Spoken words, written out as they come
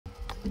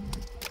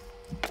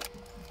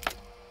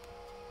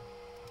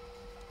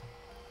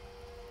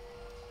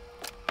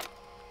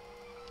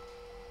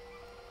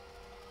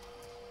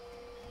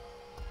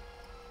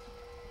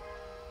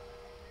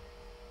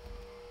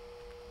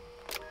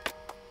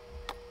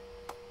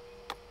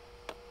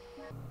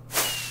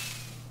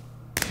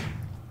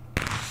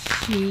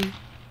She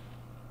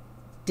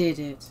did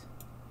it.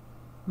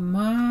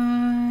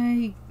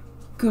 My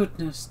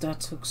goodness,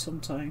 that took some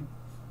time.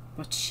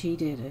 But she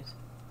did it.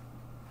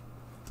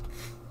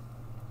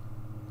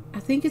 I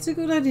think it's a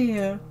good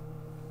idea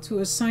to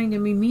assign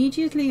them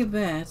immediately a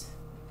bed.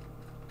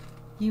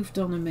 You've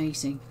done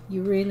amazing.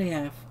 You really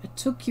have. It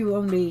took you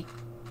only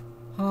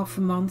half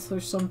a month or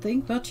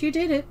something, but you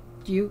did it.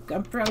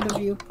 I'm proud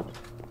of you.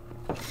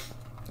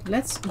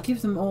 Let's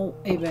give them all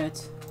a bed.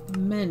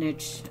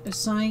 Manage.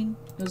 Assign,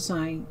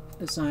 assign,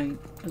 assign,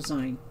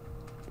 assign.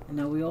 And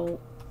now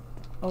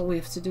all we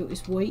have to do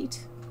is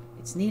wait.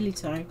 It's nearly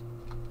time.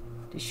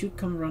 They should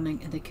come running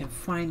and they can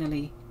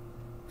finally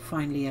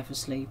have a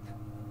sleep.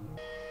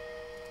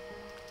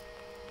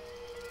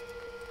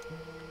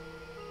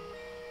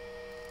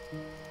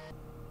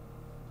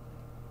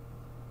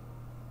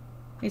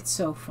 It's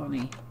so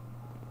funny.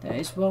 There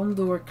is one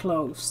door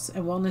closed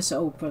and one is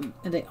open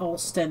and they all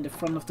stand in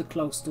front of the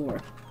closed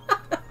door.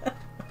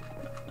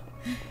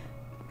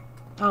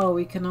 Oh,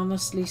 we can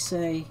honestly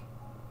say,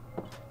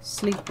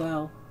 sleep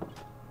well.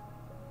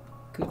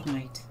 Good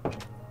night.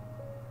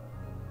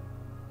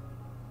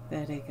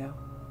 There they go.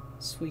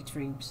 Sweet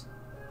dreams.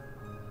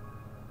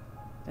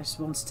 There's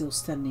one still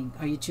standing.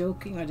 Are you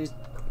joking? Are they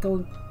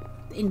going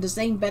in the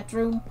same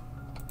bedroom?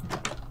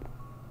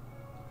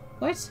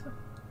 What?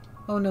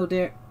 Oh no,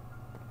 they're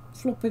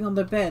flopping on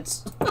their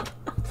beds.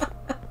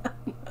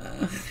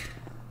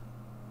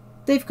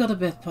 They've got a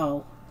bed,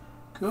 Paul.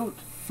 Good.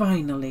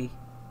 Finally.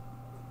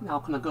 Now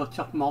can I go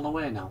chop them all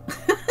away now?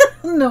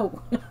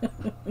 No.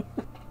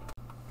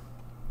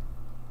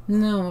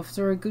 No,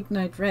 after a good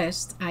night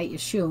rest, I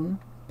assume,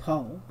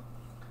 Paul.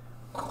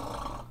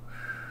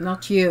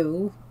 Not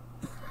you.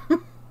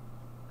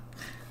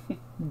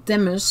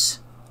 Demis,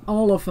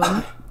 all of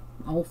them,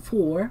 all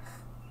four,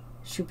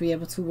 should be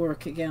able to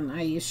work again.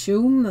 I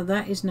assume that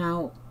that is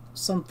now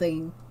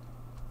something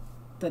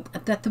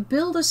that the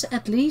builders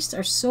at least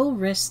are so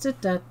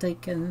rested that they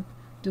can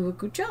do a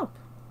good job.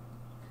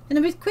 And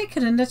a bit quicker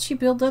than that she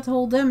built that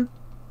whole damn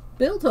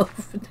build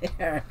over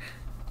there.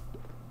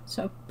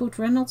 So I put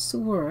Reynolds to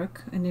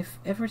work, and if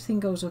everything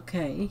goes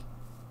okay,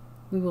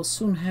 we will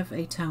soon have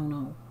a town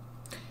hall.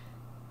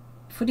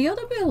 For the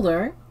other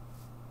builder,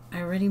 I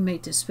already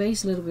made the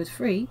space a little bit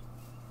free.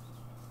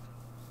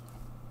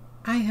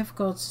 I have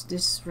got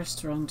this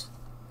restaurant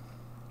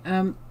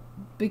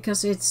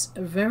because it's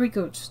very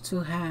good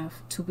to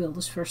have two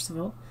builders, first of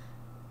all.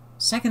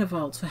 Second of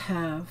all, to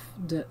have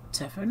the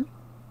tavern.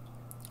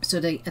 So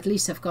they at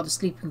least have got a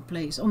sleeping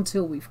place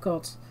until we've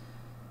got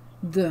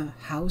the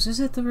houses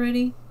at the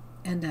ready.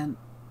 And then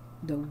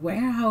the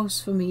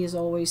warehouse for me is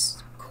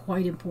always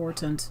quite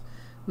important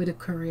with a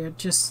courier,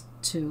 just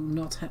to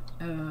not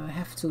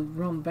have to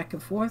run back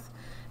and forth.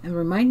 And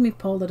remind me,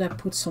 Paul, that I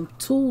put some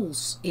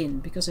tools in,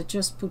 because I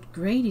just put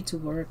Grendy to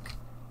work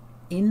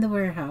in the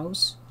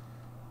warehouse,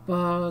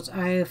 but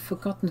I have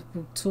forgotten to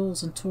put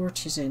tools and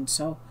torches in.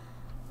 So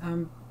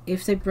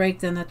if they break,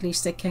 then at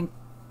least they can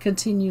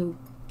continue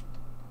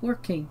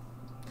working.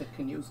 They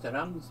can use their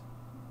hands.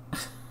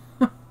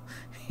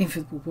 If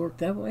it would work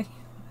that way.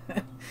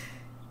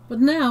 But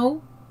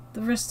now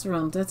the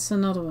restaurant, that's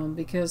another one,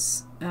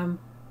 because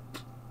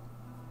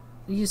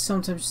you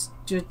sometimes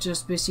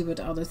just busy with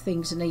other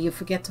things and then you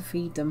forget to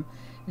feed them.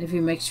 And if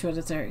you make sure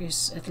that there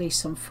is at least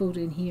some food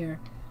in here,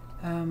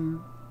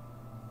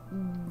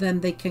 then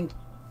they can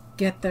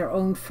get their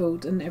own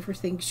food, and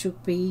everything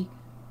should be,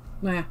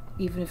 well,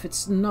 even if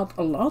it's not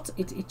a lot,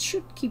 it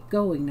should keep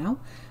going now.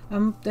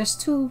 There's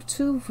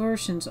two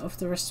versions of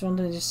the restaurant.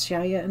 That is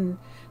Shaya, and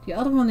the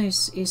other one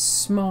is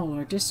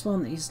smaller. This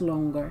one is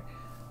longer.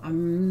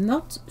 I'm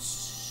not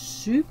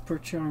super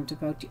charmed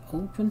about the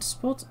open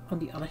spot. On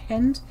the other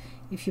hand,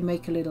 if you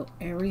make a little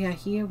area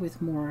here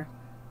with more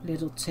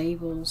little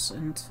tables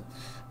and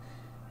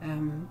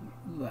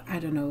I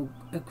don't know,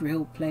 a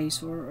grill place,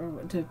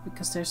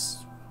 because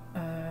there's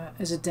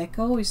as a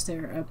deco, is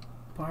there a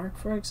park,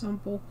 for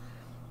example,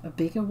 a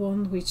bigger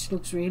one which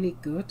looks really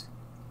good,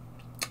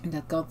 and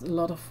that got a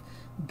lot of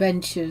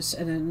benches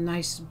and a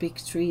nice big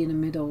tree in the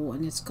middle,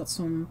 and it's got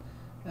some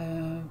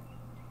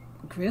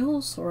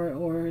grills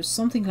or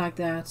something like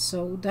that.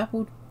 So that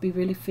would be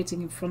really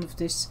fitting in front of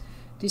this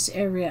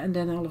area, and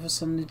then all of a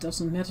sudden it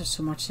doesn't matter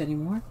so much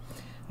anymore.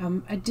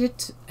 I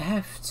did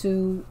have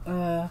to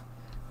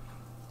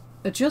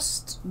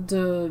adjust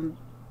the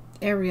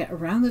area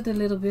around it a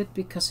little bit,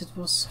 because it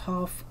was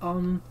half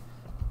on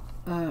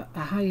a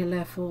higher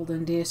level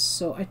than this,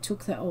 so I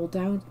took that all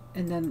down,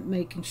 and then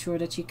making sure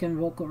that you can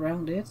walk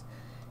around it,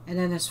 and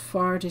then as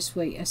far this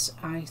way as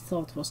I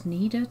thought was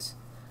needed.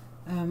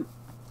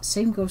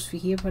 Same goes for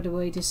here, by the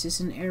way. This is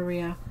an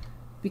area,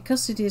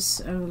 because it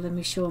is, let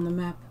me show on the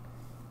map,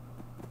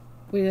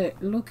 we're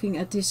looking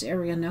at this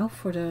area now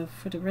for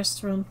the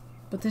restaurant,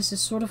 but this is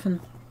sort of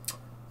an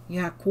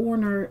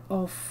corner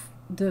of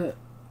the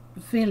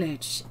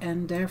village,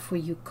 and therefore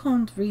you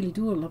can't really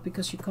do a lot,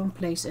 because you can't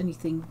place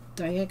anything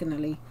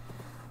diagonally.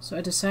 So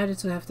I decided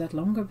to have that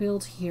longer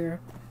build here,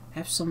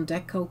 have some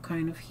deco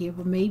kind of here,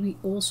 but maybe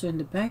also in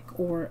the back,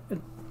 or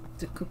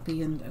there could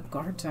be a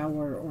guard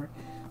tower or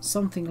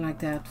something like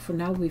that. For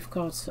now we've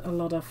got a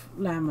lot of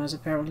llamas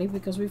apparently,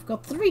 because we've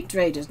got 3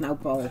 traders now,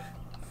 Paul.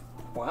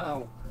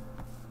 Wow.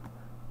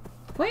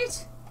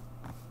 Wait.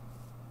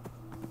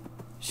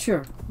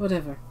 Sure,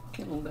 whatever.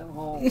 Kill them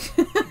all.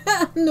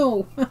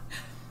 No.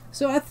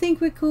 So I think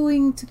we're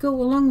going to go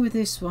along with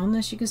this one.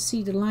 As you can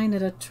see, the line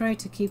that I tried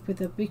to keep with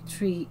a big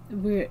tree,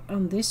 we're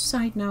on this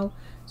side now.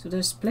 So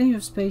there's plenty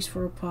of space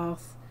for a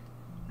path.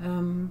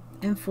 And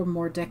for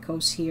more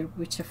decos here,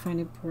 which I find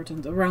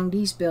important around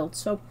these builds.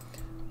 So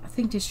I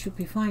think this should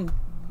be fine.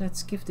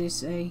 Let's give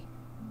this a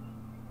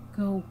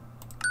go.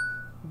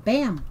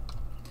 Bam!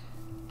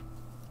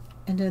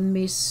 And then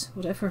Miss,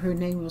 whatever her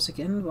name was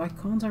again, why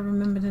can't I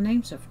remember the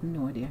names? I have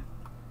no idea.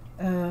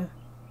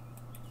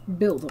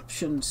 Build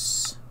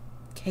options.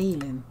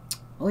 Kaylin.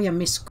 Oh yeah,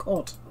 Miss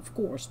Cod, of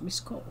course, Miss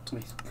Cod.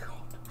 Miss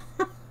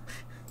God.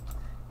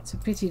 It's a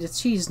pity that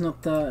she's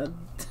not the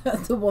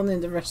one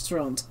in the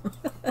restaurant.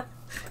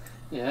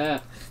 Yeah.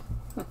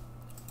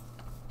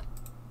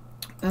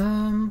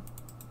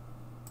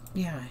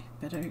 Yeah, I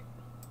better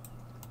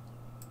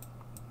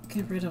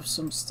get rid of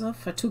some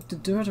stuff. I took the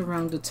dirt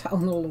around the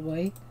town all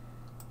away,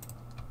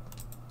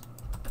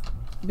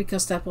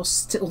 because that was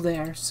still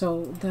there,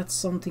 so that's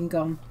something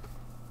gone.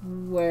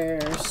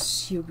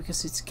 Where's you?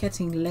 Because it's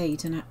getting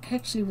late and I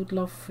actually would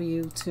love for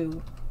you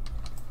to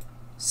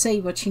say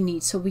what you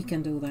need so we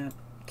can do that.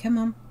 Come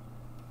on.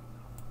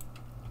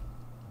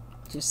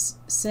 Just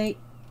say.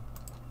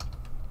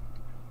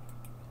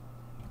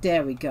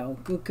 There we go.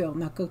 Good girl.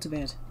 Now go to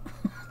bed.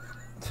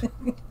 Go.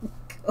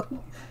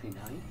 Very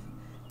nice.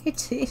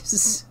 It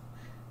is.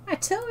 I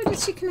tell her that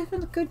she can have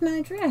a good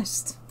night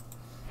rest.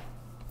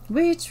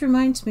 Which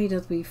reminds me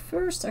that we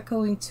first are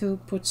going to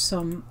put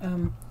some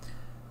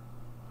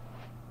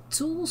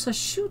tools. I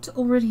should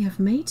already have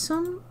made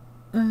some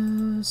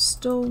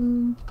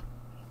stone.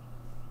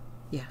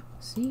 Yeah,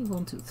 see,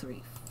 1, 2,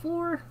 3,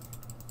 4.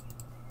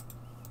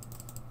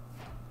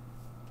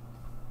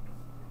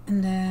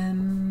 And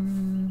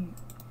then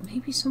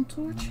maybe some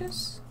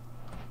torches.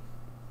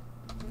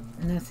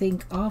 And I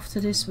think after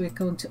this we're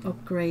going to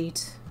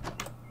upgrade.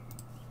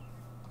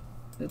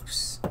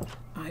 Oops,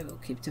 I will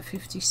keep the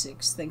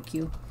 56, thank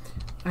you.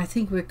 I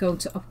think we're going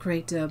to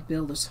upgrade the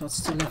builder's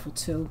huts to level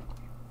 2.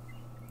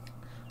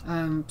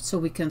 So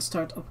we can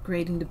start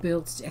upgrading the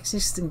builds, the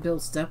existing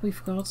builds that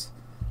we've got.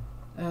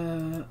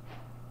 Because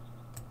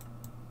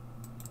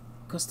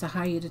the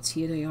higher the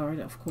tier they are,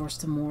 of course,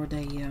 the more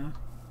they...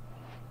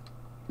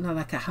 not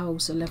like a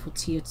house, a level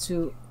tier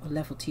 2. A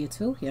level tier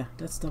 2? Yeah,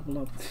 that's double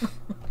up.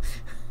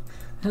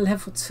 A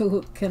level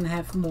 2 can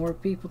have more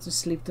people to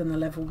sleep than a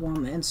level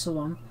 1 and so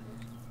on.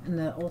 And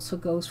that also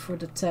goes for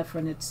the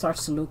tavern. It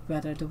starts to look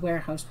better. The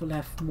warehouse will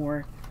have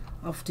more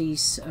of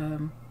these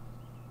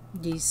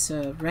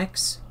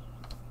racks,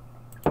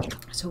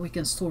 so we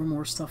can store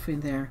more stuff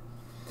in there.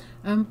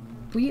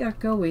 We are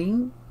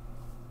going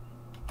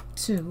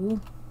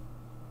to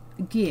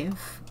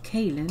give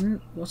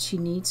Kaylin what she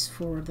needs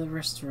for the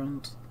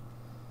restaurant.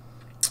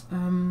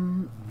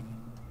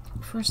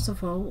 First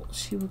of all,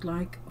 she would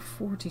like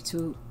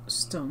 42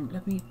 stone.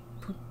 Let me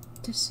put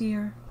this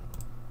here.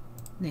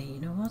 No, you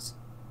know what?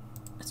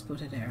 Let's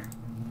put it there.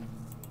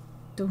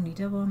 Don't need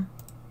that one.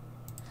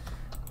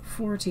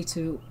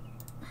 42.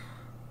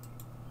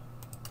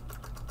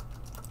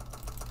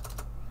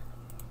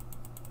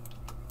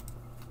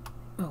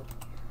 Oh,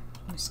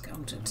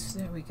 miscounted.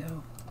 There we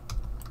go.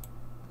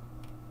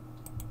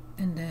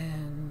 And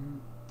then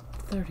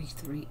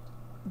 33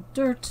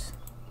 dirt.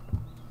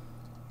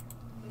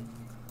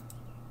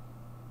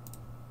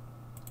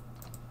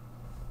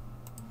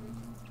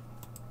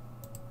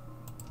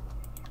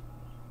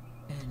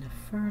 And a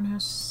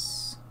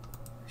furnace.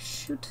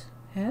 Should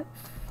have.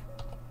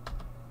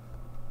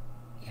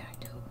 Yeah, I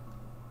do.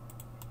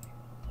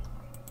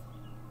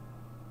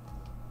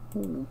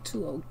 Oh,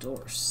 2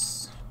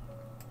 outdoors.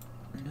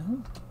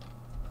 No.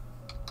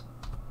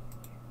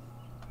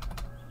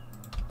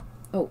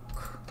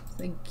 Oak.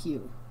 Thank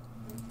you.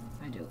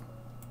 I do.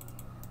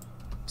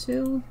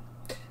 2.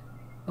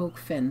 Oak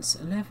fence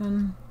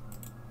 11.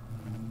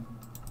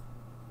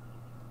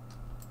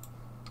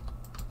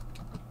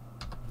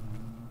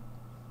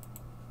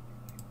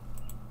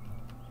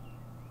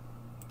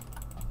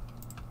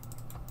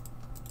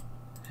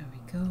 There we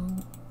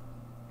go.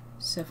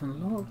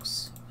 7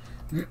 logs.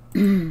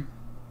 1,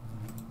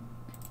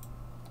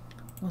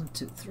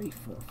 2, 3,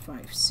 4,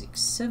 5,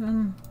 6,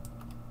 7.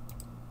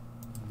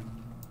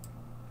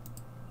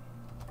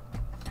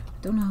 I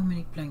don't know how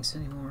many planks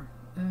anymore.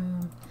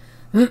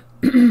 Where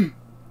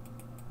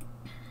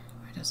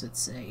does it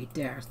say?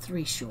 There,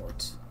 3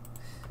 short.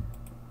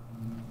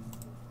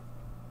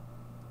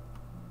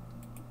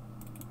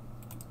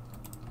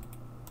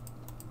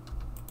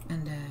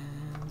 And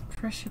then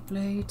pressure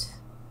plate.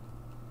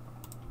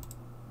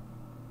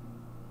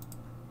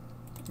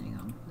 Hang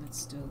on,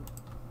 let's do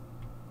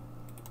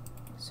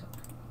so.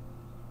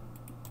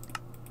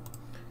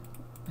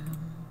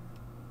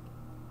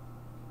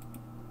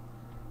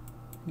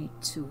 need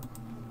 2.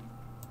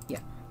 Yeah.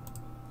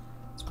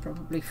 It's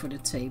probably for the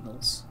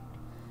tables.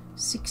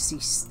 60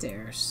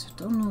 stairs.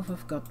 Don't know if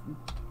I've got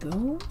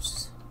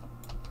those.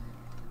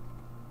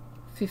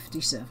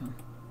 57.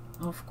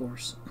 Of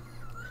course.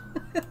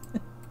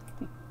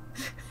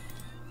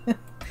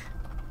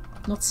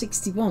 Not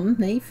 61,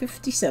 nee,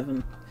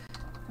 57.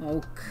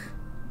 Oak.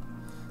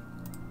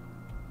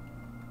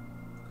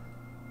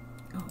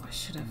 Oh, I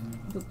should have...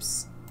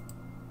 Whoops.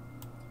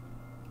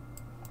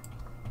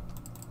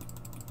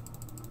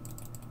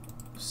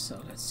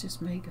 So let's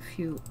just make a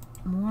few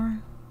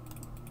more.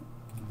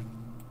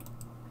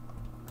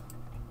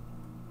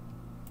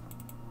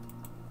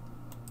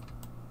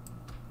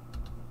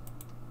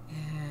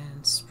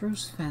 And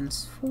spruce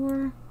fence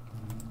 4.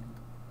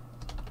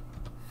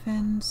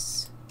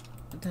 Fence.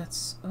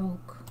 That's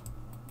oak.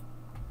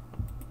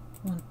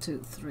 1, 2,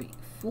 3,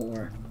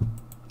 4.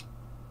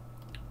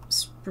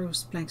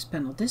 Spruce planks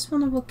panel. This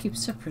one I will keep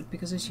separate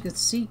because, as you can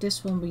see,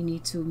 this one we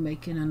need to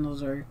make in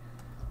another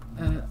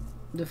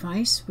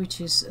device,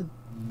 which is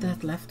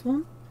that left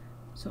one.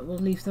 So we'll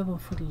leave that one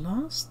for the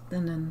last.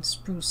 And then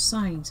spruce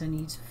signs I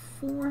need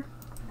 4.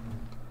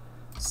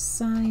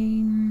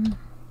 Sign.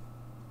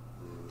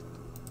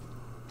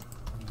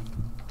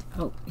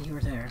 Oh,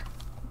 you're there.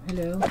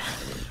 Hello.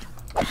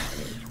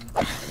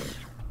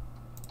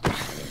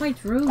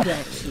 Quite rude,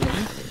 actually.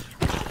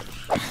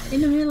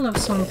 In the middle of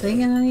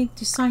something, and then he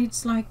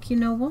decides, like, you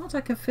know what? I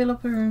can fill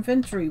up her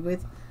inventory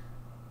with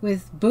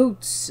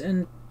boots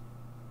and...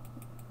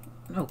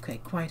 Okay,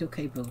 quite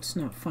okay boots.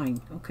 No,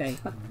 fine. Okay.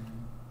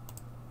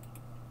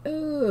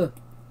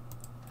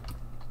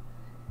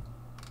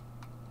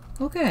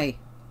 Okay.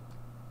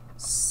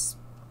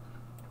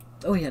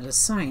 Oh yeah, the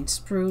signs.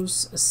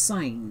 Spruce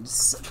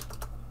signs.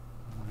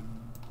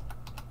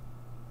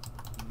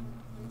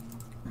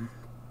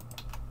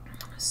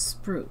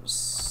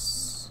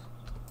 Spruce.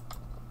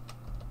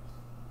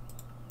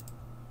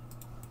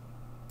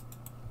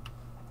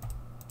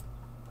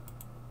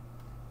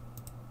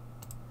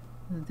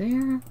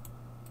 There.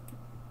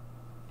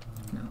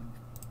 No.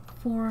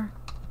 4.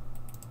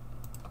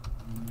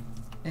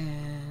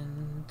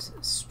 And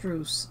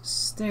spruce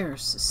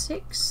stairs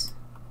 6.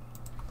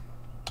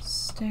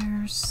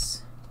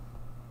 Stairs.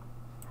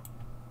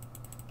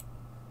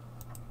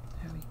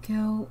 There we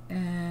go.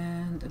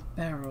 And a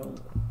barrel.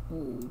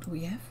 Oh, do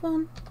we have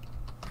one?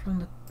 From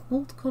the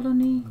old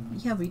colony?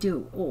 Yeah, we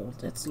do. Oh,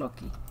 that's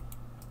lucky.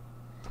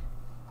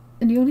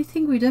 And the only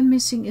thing we're then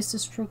missing is the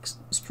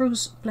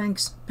spruce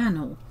planks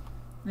panel.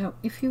 Now,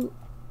 if you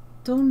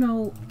don't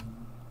know,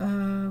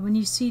 when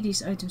you see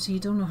these items and you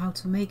don't know how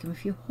to make them,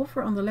 if you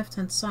hover on the left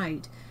hand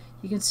side,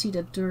 you can see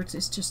that dirt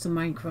is just a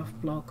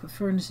Minecraft block, a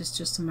furnace is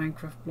just a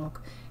Minecraft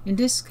block. In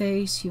this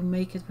case, you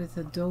make it with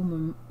a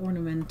dome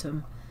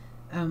ornamentum.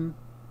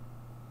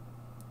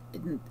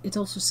 It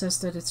also says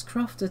that it's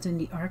crafted in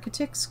the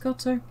architect's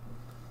gutter.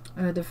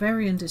 The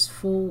variant is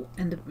full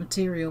and the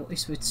material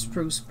is with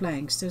spruce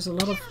planks. There's a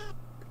lot of...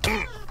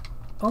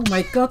 Oh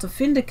my god, a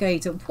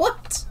vindicator!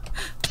 What?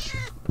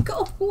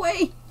 Go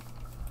away!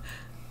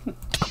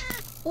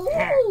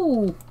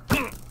 Oh!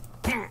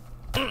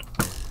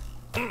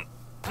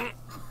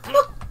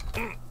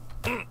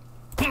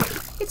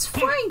 It's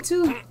fine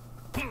to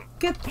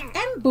get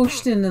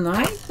ambushed in the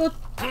night, but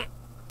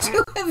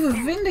to have a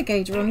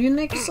vindicator on your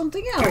neck is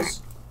something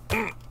else.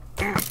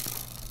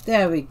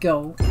 There we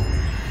go.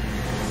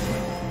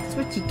 That's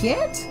what you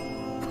get.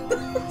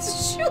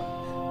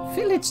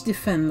 Village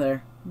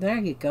defender. There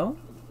you go.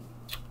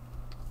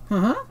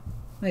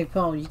 Hey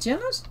Paul, you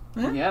jealous?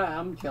 Huh? Yeah,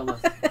 I'm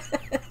jealous.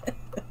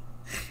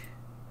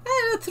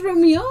 That threw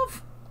me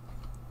off.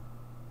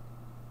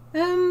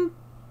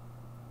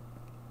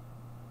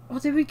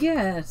 What did we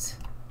get?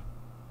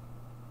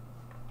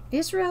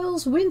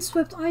 Israel's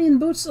windswept iron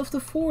boots of the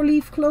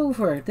 4-leaf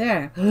clover.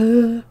 There.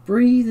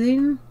 Breathe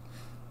in.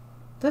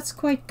 That's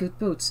quite good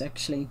boots,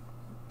 actually.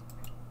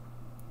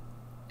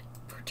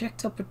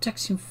 Projectile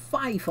protection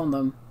 5 on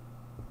them.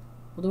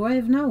 What do I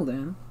have now,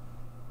 then?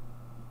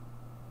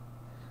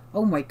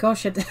 Oh my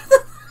gosh.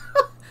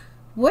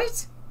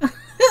 What?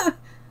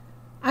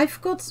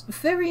 I've got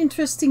very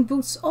interesting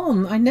boots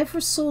on. I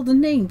never saw the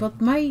name, but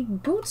my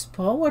boots,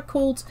 Paul, are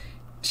called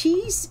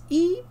Cheese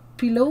E.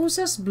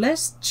 Pilosas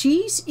Blessed,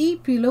 Cheese E.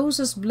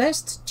 Pilosas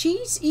Blessed,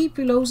 Cheese E.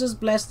 Pilosas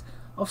Blessed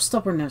of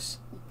Stubbornness.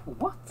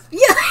 What?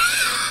 Yeah!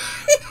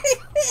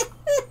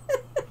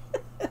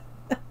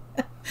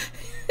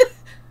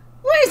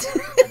 Wait!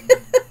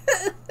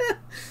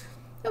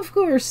 Of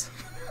course.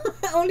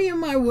 Only in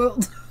my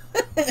world.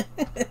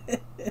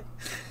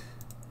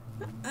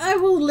 I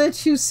will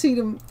let you see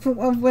them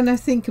when I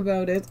think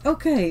about it.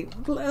 Okay,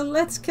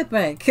 let's get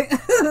back.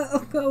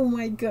 Oh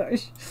my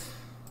gosh.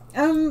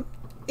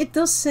 It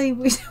does say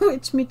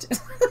which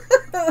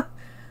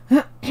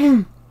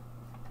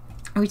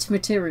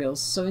materials.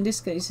 So in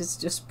this case it's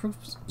just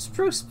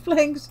spruce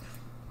planks.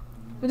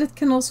 But it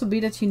can also be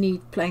that you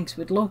need planks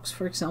with logs,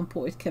 for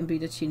example. It can be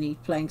that you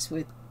need planks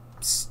with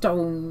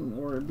stone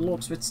or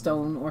blocks with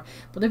stone, or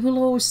but it will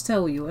always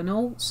tell you. And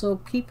also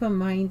keep in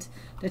mind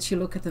that you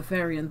look at the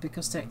variant,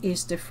 because there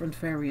is different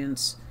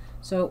variants.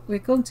 So we're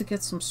going to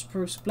get some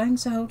spruce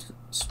planks out.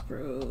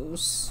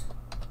 Spruce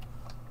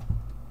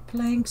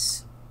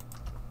planks.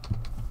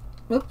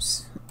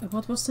 Oops,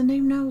 what was the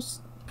name now?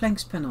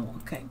 Planks panel.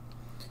 Okay.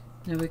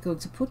 Now we're going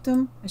to put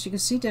them. As you can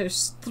see,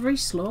 there's 3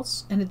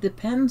 slots, and it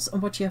depends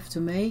on what you have to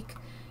make.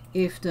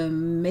 If the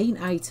main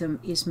item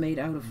is made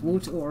out of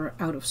wood or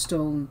out of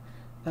stone,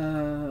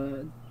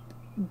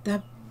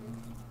 that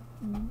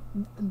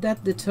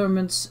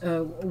determines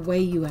where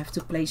you have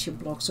to place your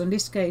blocks. So in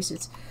this case,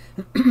 it's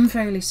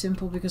fairly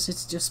simple because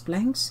it's just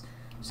planks.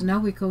 So now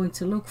we're going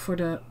to look for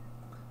the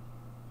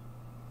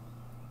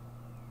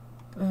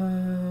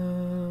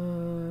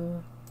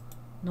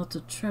not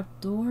the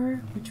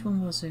trapdoor. Which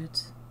one was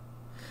it?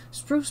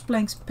 Spruce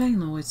planks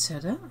panel, it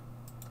said, huh?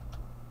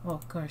 Oh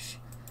gosh.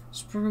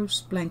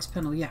 Spruce planks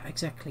panel, yeah,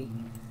 exactly.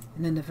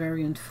 And then the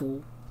variant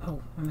full.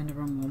 Oh, I'm in the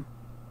wrong one.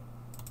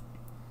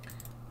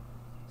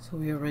 So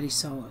we already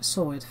saw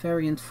it.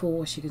 Variant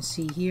full, as you can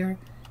see here.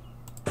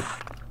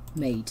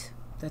 Made.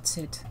 That's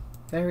it.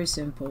 Very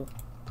simple.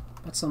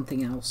 But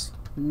something else.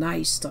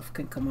 Nice stuff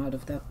can come out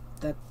of that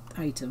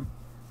item.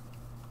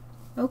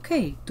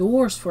 Okay,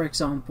 doors, for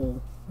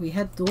example. We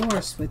had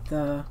doors with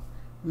the...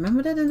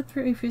 Remember that in the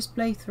previous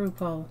playthrough,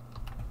 Paul?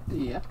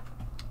 Yeah.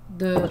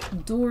 The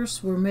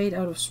doors were made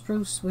out of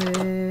spruce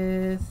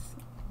with...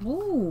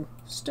 Ooh,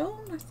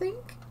 stone, I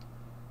think?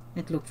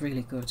 It looked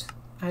really good.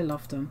 I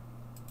love them.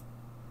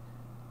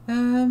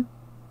 Now,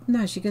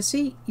 as you can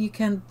see, you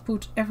can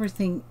put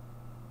everything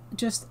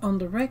just on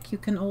the rack. You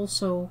can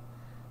also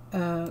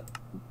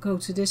go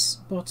to this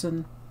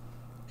button,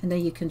 and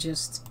then you can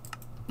just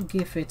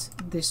give it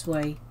this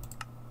way.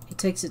 It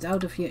takes it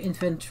out of your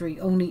inventory,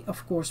 only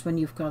of course when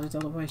you've got it,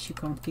 otherwise you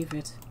can't give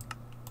it.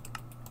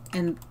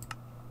 And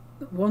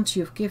once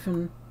you've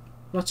given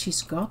what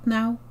she's got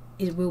now,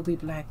 it will be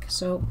black.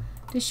 So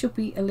this should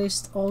be a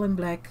list all in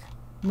black,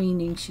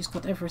 meaning she's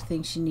got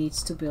everything she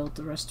needs to build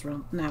the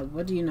restaurant. Now,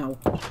 what do you know?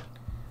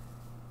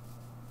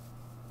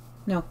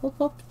 Now, hop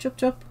hop, chop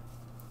chop,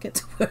 get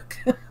to work.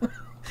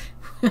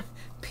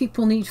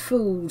 People need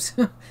food.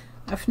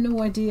 I've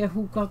no idea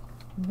who got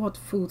what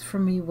food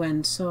from me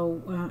when,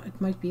 so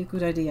it might be a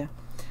good idea.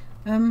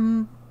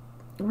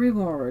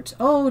 Reward.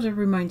 Oh, that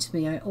reminds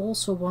me, I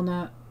also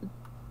wanna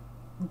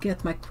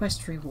get my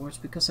quest rewards,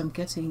 because I'm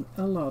getting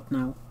a lot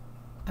now.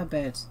 I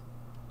bet.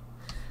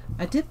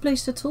 I did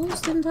place the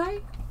tools, didn't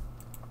I?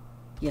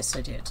 Yes,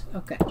 I did.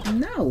 Okay,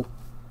 now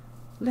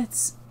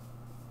let's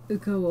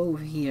go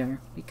over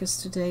here, because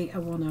today I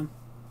wanna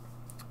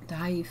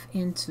dive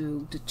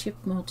into the chip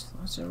mod,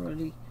 as I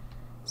already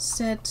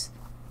said.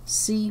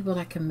 See what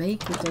I can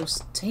make with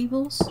those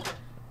tables.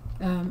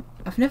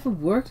 I've never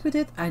worked with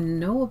it. I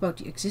know about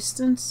the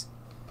existence,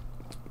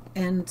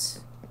 and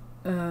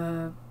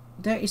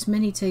there is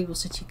many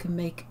tables that you can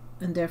make,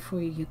 and therefore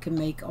you can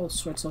make all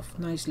sorts of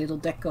nice little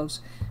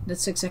decos.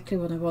 That's exactly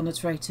what I want to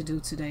try to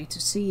do today,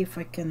 to see if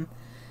I can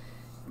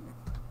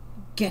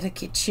get a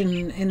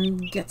kitchen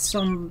and get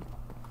some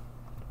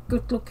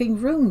good looking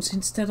rooms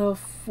instead of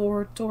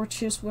 4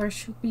 torches where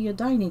should be a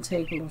dining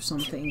table or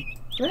something.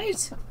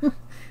 Great.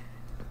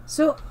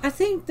 So I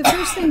think the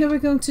first thing that we're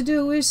going to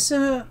do is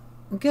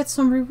get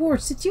some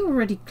rewards. Did you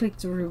already click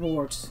the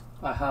rewards?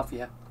 I have,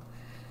 yeah.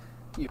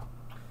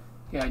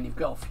 Yeah, and you've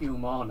got a few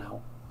more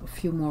now. A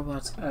few more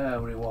what?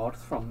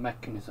 Rewards from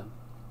Mechanism.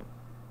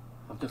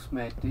 I've just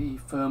made the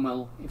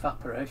thermal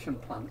evaporation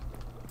plant,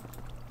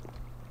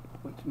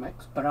 which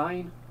makes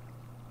brine.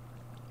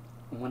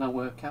 And when I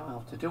work out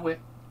how to do it,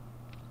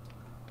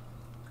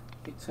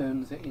 it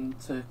turns it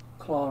into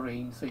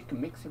chlorine, so you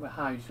can mix it with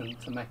hydrogen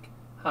to make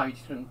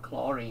hydrogen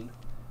chlorine,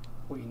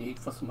 what you need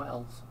for something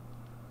else.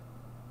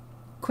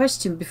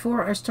 Question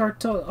before I start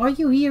talking. Are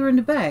you here in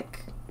the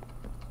back?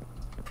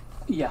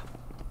 Yeah.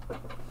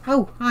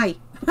 Oh, hi.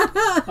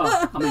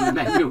 Oh, I'm in the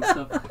menu,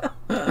 so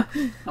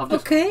I've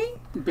just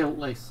built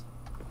this.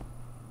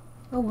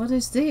 Oh, what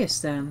is this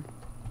then?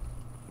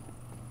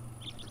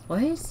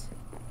 What?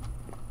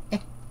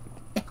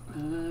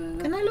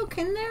 Can I look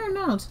in there or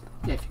not?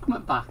 Yeah, if you come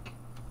at back.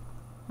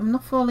 I'm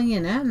not falling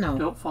in, eh? No.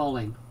 Don't fall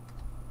in.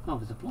 Oh,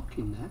 there's a block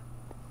in there.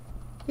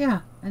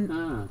 Yeah,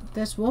 and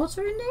there's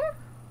water in there?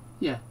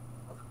 Yeah.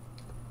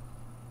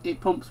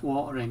 It pumps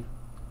water in,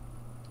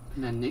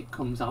 and then it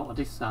comes out of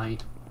this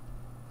side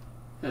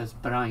as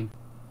brine.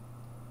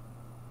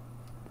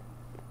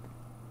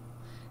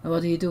 And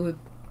what do you do with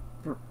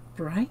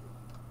brine?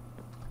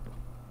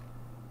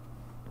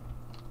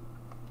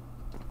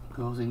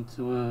 Goes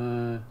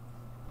into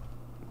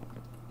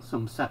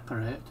some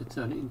separator to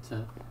turn it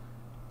into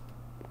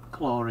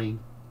chlorine.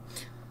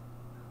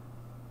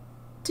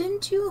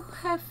 Didn't you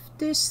have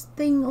this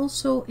thing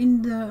also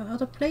in the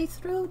other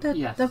playthrough?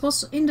 Yes. That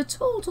was in the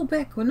total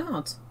back or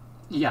not?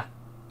 Yeah.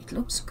 It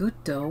looks good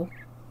though.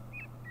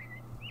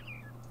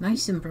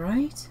 Nice and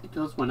bright. It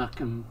does when I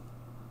can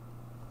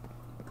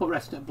put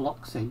rest of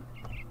blocks in.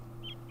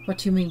 What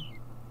do you mean?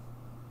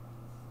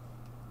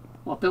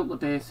 Well, I built the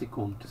basic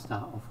one to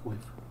start off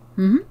with.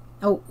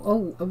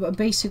 Oh, a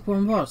basic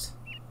one what?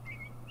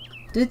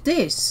 Did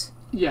this?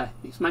 Yeah,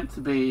 it's meant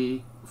to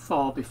be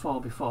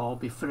 4x4x4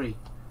 be 3.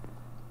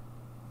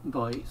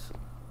 But it's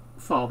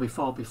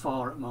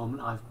 4x4x4 at the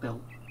moment. I've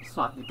built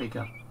slightly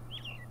bigger.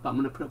 But I'm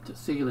going to put up to the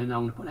ceiling now.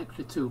 I'm going to put an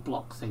extra 2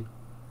 blocks in.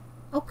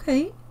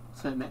 Okay.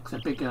 So it makes a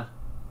bigger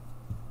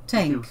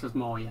tank. Produces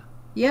more, yeah.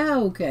 Yeah,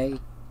 okay.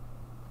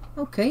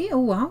 Okay, oh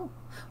wow.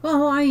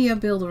 Well, I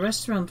built a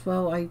restaurant.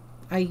 Well,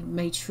 I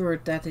made sure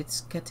that it's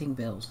getting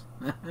built.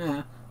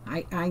 I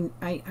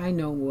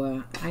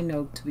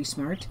know to be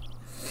smart.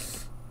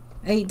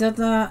 Hey,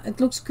 that it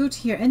looks good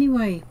here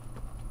anyway.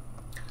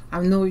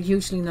 I'm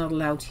usually not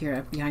allowed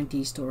here behind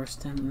these doors.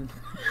 Then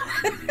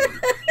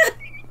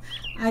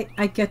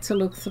I get to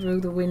look through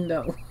the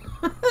window.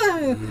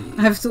 I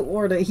have to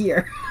order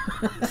here.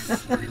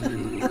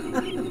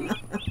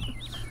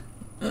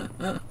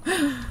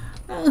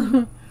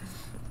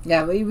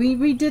 Yeah,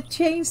 we did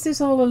change this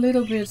all a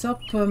little bit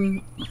up,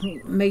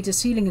 made the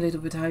ceiling a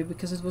little bit high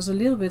because it was a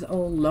little bit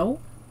all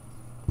low.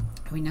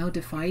 We now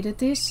divided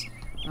this.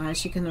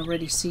 As you can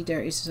already see,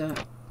 there is a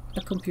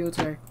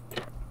computer,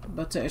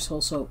 but there's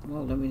also,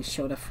 well, let me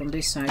show that from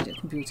this side, a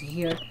computer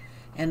here.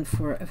 And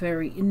for a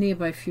very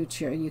nearby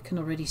future, you can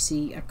already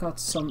see I got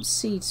some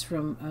seeds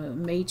from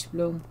Mage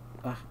Bloom,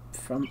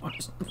 from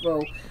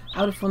Arsenal,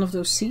 out of one of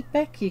those seed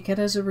packs you get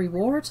as a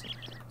reward.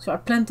 So I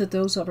planted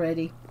those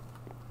already.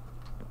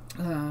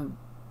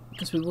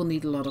 Because we will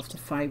need a lot of the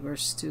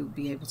fibers to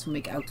be able to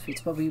make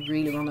outfits, but we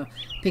really want to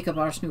pick up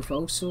Ars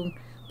Nouveau soon.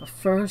 But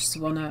first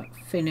want to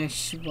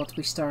finish what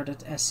we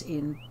started as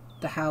in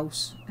the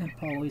house, and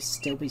Paul is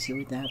still busy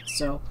with that.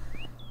 So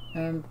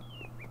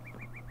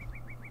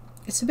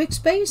it's a big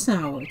space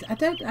now.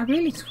 I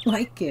really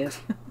like it.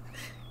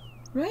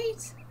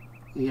 Right?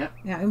 Yeah.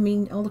 Yeah, I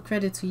mean, all the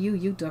credit to you.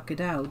 You dug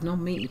it out, not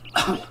me.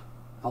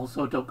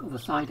 Also dug the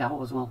side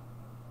out as well.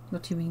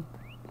 What do you mean?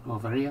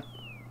 Over here.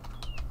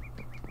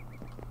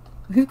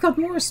 We've got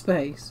more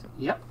space.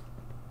 Yep.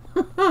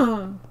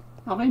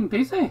 I've been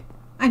busy.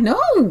 I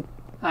know.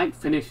 I ain't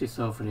finished this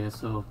over here,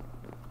 so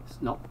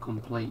it's not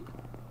complete.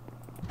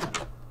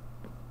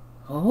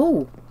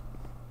 Oh.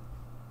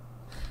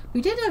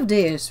 We did have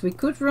this. We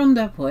could run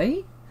that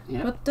way.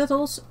 Yep. But that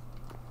also...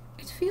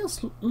 It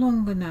feels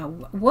longer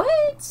now.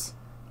 What?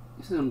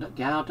 This is under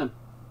garden.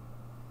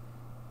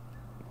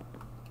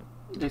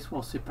 This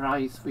was a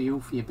surprise for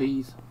you for your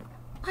bees.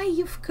 Ah,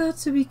 you've got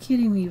to be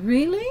kidding me.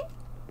 Really?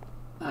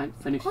 I ain't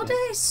finished Oh, it.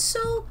 that is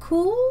so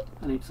cool.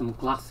 I need some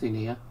glass in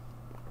here.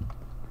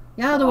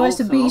 Yeah, otherwise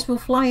also, the bees will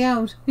fly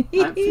out. I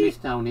ain't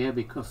finished down here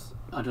because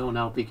I don't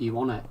know how big you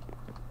want it.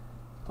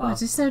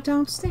 What, is there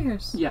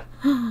downstairs? Yeah.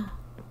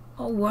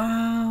 Oh,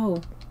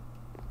 wow.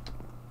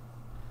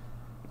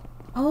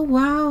 Oh,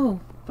 wow.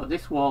 But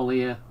this wall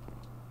here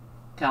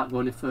can't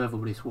go any further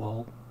with this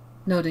wall.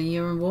 No, then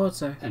you're in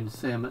water. And the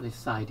same at this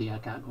side here, I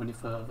can't go any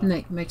further.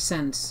 No, makes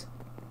sense.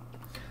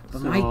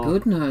 But So, my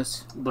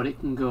goodness. But it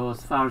can go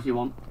as far as you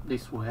want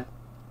this way.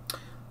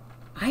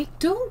 I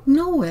don't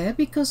know,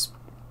 because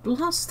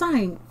last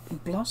time,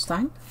 the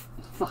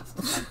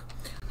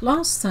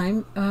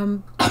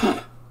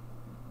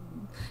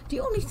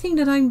only thing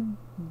that I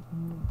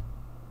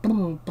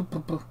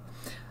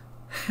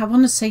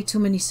want to say too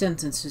many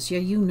sentences. Yeah,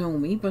 you know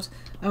me, but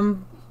the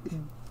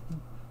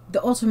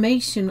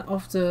automation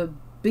of the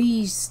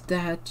bees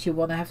that you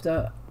want to have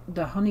the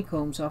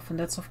honeycombs of, and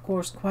that's of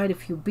course quite a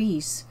few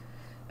bees.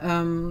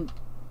 I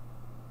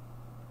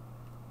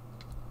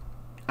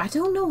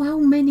don't know how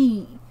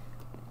many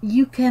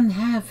you can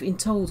have in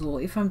total,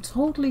 if I'm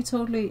totally,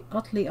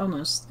 utterly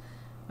honest.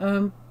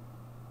 But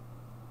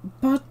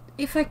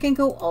if I can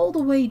go all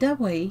the way that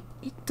way,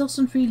 it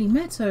doesn't really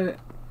matter.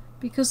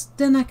 Because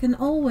then I can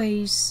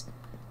always...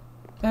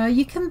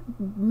 you can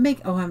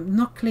make... Oh, I'm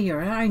not clear.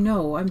 I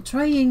know. I'm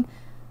trying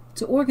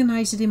to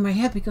organize it in my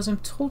head because I'm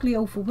totally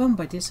overwhelmed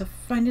by this. I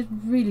find it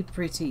really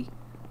pretty.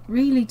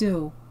 Really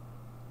do.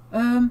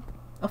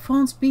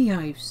 Advanced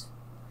beehives.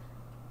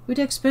 With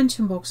the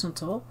expansion box on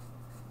top.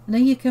 And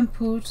then you can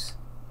put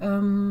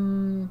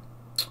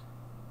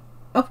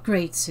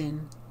upgrades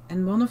in.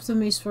 And one of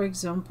them is, for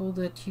example,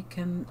 that you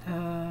can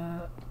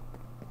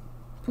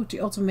put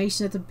the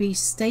automation that the bees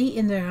stay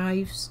in their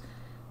hives.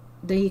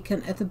 Then you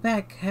can at the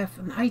back have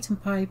an item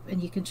pipe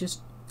and you can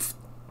just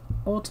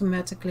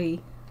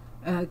automatically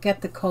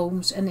get the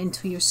combs and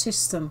into your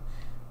system.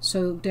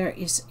 So there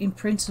is in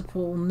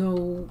principle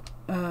no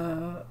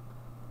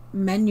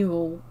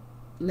manual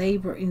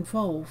labor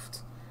involved.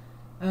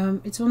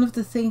 It's one of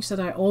the things that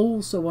I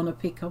also want to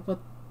pick up, but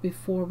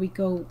before we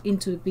go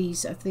into the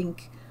bees, I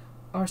think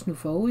Ars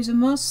Nouveau is a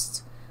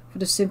must, for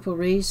the simple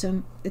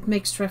reason it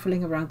makes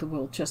traveling around the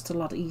world just a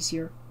lot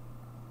easier.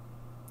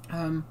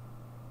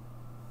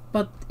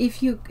 But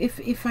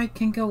if I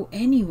can go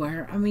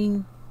anywhere, I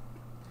mean,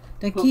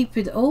 then keep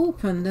it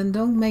open, then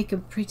don't make a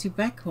pretty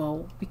back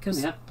wall,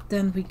 because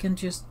then we can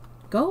just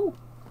go.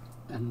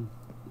 And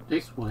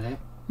this way,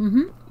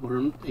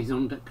 is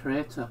under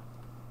crater,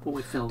 but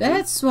we filled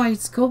That's why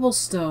it's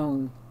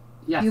cobblestone.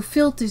 Yeah. You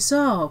filled this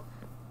up.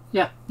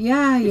 Yeah.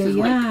 Yeah, This yeah, is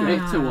where yeah.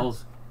 Creator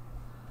was.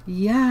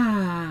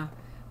 Yeah.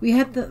 We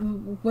had the,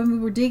 when we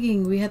were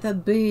digging, we had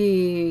that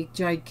big,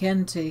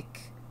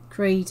 gigantic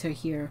crater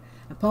here.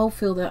 And Paul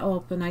filled that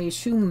up, and I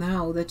assume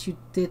now that you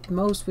did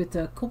most with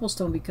the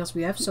cobblestone because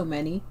we have so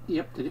many.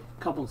 Yep, did it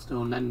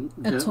cobblestone and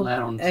A dirt top-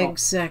 layer on top.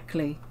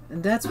 Exactly.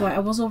 And that's why I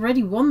was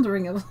already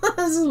wondering,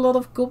 there's a lot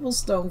of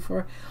cobblestone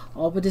for...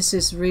 Oh, but this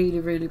is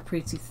really, really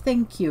pretty.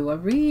 Thank you. I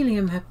really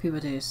am happy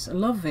with this. I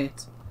love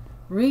it.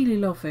 Really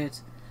love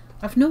it.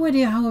 I've no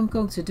idea how I'm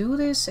going to do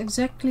this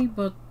exactly,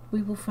 but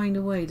we will find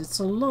a way. That's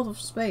a lot of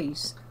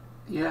space.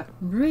 Yeah.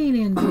 I'm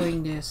really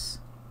enjoying this.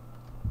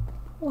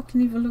 Oh, I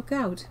can even look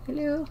out.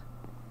 Hello.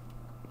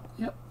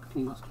 Yep,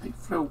 can go straight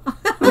through.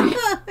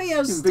 Yeah,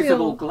 Invisible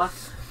still.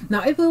 glass.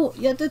 Now it will.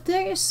 Yeah,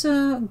 there is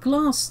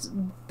glass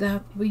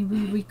that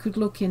we could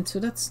look into.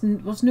 That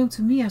was new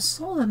to me. I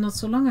saw that not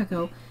so long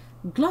ago.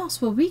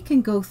 Glass where we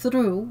can go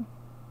through,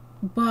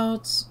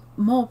 but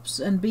mobs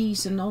and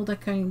bees and all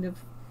that kind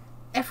of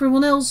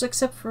everyone else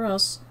except for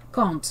us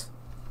can't.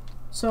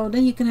 So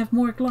then you can have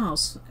more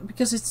glass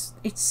because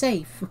it's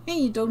safe.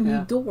 You don't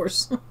need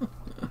doors.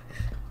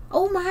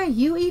 Oh my!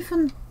 You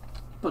even.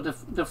 But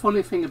the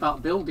funny thing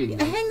about building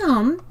this, Hang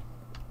on,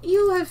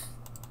 you have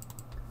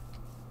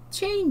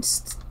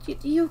changed.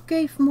 You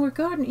gave more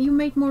garden. You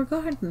made more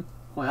garden.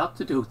 what I had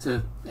to do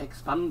to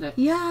expand it.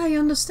 Yeah, I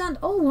understand.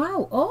 Oh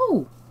wow.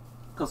 Oh,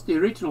 Because the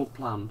original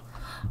plan,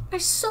 I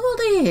saw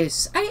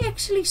this. I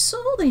actually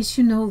saw this.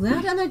 You know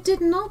that, and I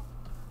did not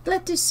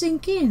let this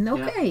sink in.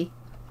 Okay.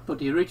 but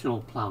the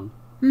original plan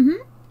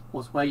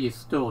was where you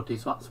stood,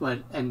 that's where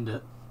the end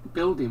of the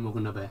building were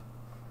going to be.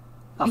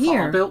 I thought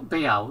I built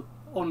B out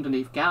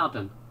underneath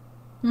garden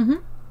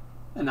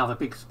and have a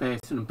big space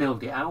and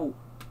build it out.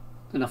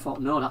 Then I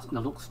thought, no, that's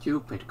going to look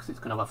stupid because it's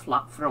going to have a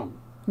flat front.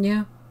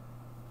 Yeah.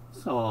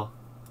 So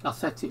I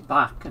set it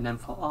back and then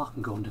thought, oh, I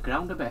can go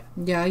underground a bit.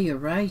 Yeah, you're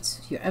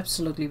right. You're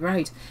absolutely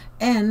right.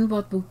 And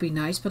what would be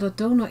nice, but I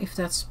don't know if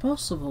that's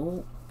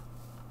possible.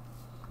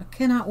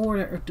 Can I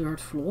order a dirt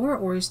floor,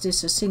 or is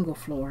this a single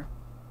floor?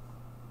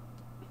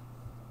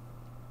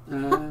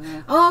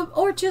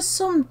 Or just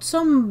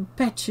some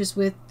patches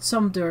with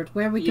some dirt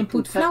where we can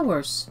put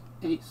flowers.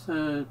 It's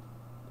a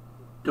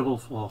double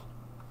floor.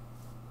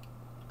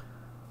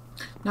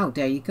 Now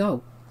there you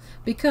go.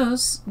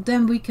 Because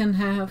then we can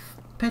have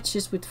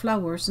patches with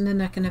flowers, and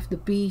then I can have the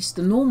bees,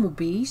 the normal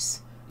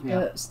bees,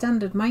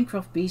 standard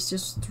Minecraft bees,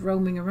 just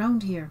roaming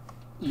around here.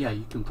 Yeah,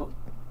 you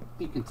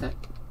can take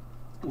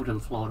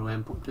wooden floor away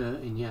and put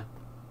dirt in, yeah.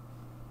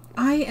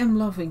 I am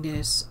loving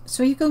this.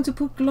 So you're going to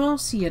put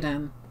glass here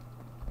then?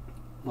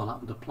 Well, that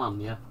was the plan,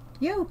 yeah.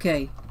 Yeah,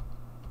 okay.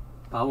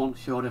 But I wasn't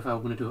sure if I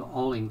was going to do it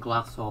all in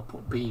glass or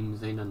put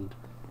beams in and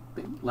a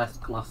bit less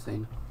glass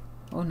in.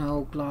 Oh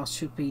no, glass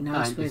should be I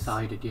nice haven't with...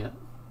 decided yet,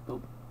 but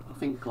I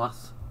think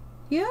glass.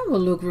 Yeah, will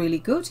look really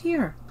good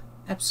here.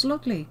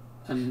 Absolutely.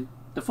 And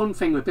the fun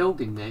thing with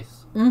building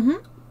this,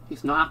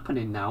 it's not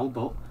happening now,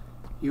 but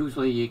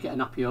usually you get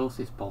an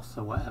apotheosis boss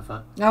or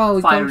whatever,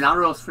 firing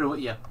arrows through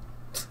at you.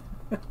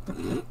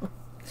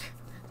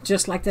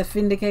 Just like that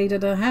Vindicator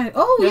that I had.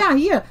 Oh yeah,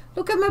 here.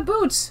 Look at my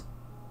boots.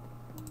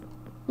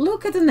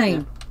 Look at the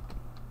name. Yeah.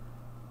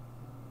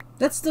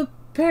 That's the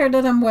pair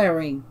that I'm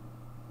wearing.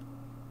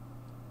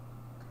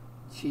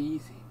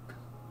 Cheesy.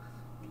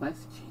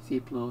 Less cheesy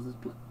clothes.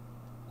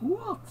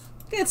 What?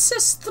 It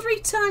says 3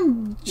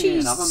 times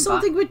cheese. Yeah,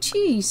 something with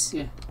cheese.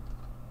 Yeah.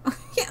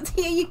 Yeah,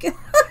 here you go.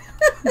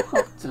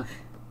 What?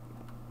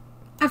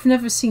 I've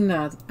never seen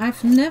that.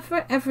 I've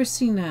never ever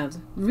seen that.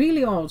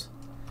 Really odd.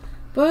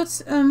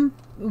 But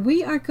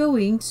we are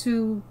going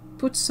to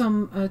put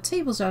some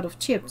tables out of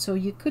chip, so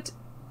you could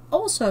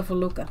also have a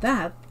look at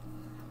that.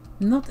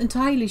 Not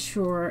entirely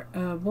sure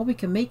what we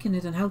can make in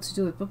it and how to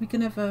do it, but we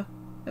can have a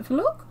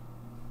look.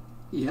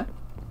 Yeah.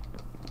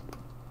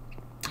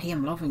 I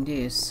am loving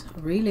this. I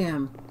really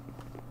am.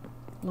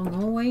 Long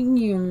hallway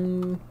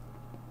new.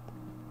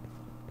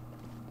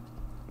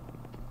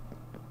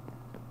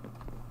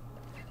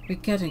 We're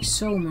getting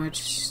so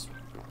much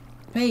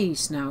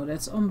space now.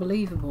 That's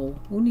unbelievable.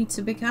 Who needs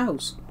a big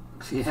house?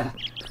 Yeah.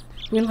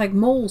 We're like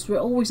moles. We're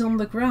always on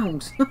the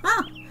ground.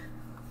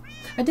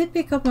 I did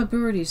pick up my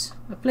birdies.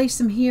 I placed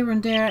them here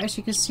and there. As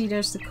you can see,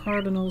 there's the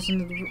cardinals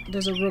and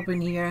there's a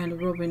robin here and a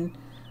robin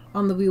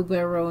on the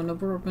wheelbarrow and a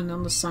robin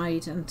on the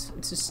side, and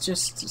it's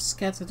just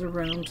scattered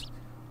around.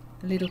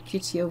 A little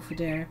kitty over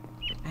there.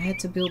 I had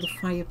to build a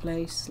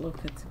fireplace.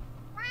 Look at.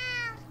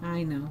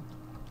 I know.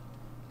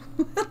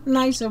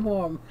 Nice and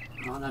warm.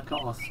 And I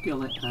got a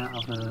skillet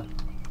out of a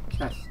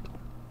chest,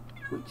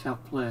 which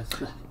I've placed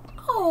there.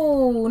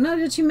 Oh, now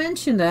that you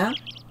mention that,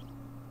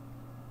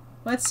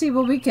 let's see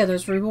what we get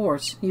as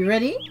rewards. You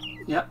ready?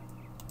 Yep.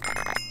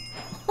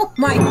 Oh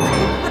my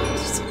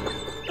gosh.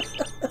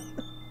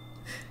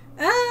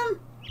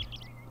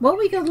 Well,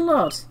 we got a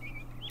lot.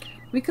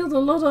 We got a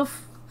lot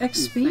of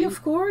XP,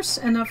 of course,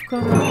 and I've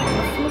got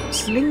a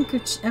flux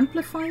linkage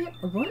amplifier.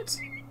 A what?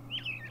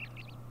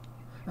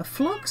 A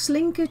flux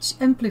linkage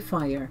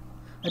amplifier.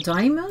 A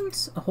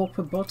diamond, a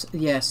hopper bot.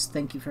 Yes,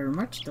 thank you very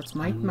much. That's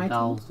my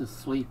I'll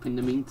just sleep in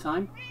the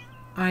meantime.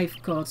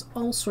 I've got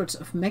all sorts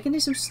of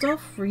mechanism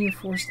stuff,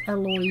 reinforced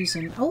alloys,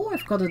 and oh,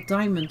 I've got a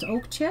diamond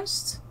oak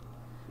chest,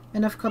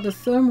 and I've got a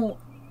thermal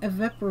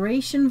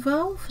evaporation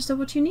valve. Is that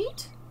what you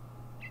need?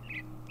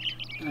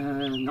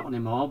 Not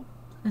anymore.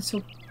 And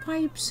so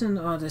pipes and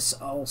oh, there's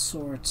all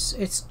sorts.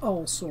 It's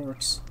all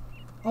sorts.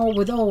 Oh,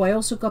 with oh, I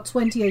also got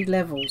 28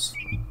 levels.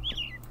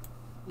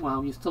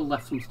 Wow, you still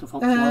left some stuff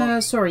on floor.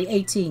 Sorry,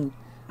 18.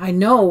 I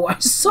know, I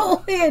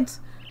saw it.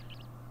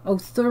 Oh,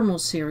 thermal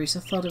series.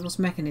 I thought it was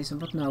mechanism,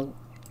 but no.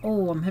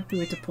 Oh, I'm happy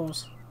with the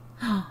pot.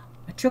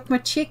 I chucked my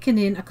chicken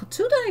in. I got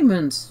 2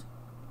 diamonds.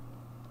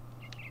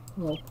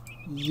 Well,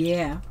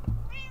 yeah.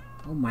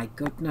 Oh my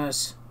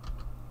goodness.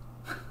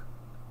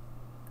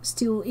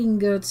 Steel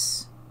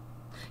ingots.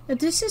 Yeah,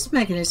 this is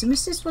mechanism.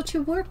 Is this what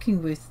you're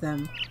working with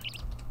then?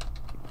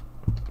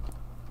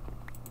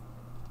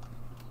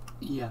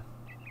 Yeah.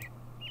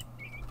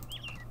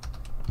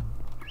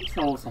 It's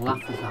always a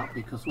laugh at that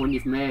because when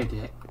you've made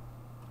it, it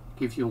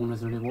gives you one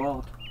as a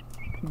reward.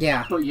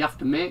 Yeah. But you have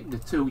to make the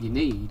 2 you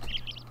need,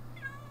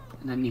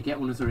 and then you get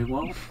one as a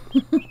reward.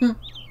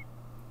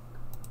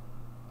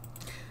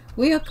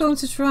 We are going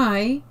to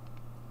try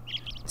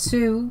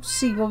to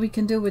see what we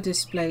can do with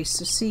this place,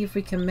 to see if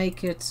we can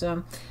make it.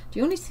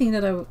 The only thing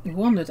that I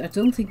wondered, I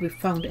don't think we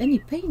found any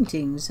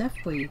paintings, have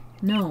we?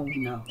 No.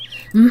 No.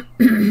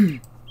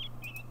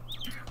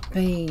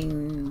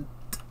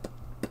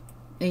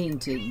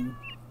 Painting.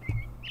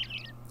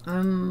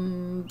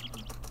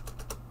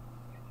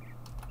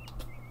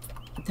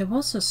 There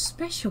was a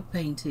special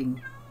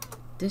painting.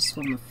 This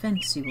one, a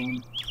fancy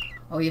one.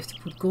 Oh, you have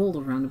to put gold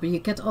around it, but you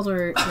get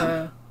other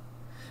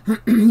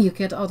you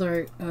get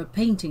other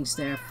paintings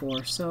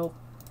therefore. So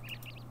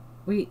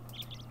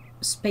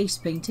space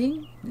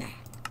painting? Nah.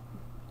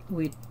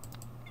 We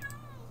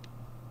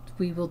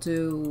will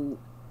do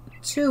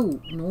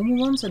 2 normal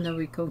ones, and then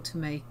we're going to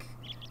make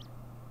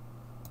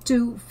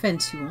 2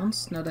 fancy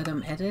ones. Now that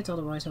I'm at it,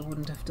 otherwise I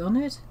wouldn't have done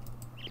it.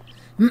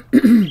 There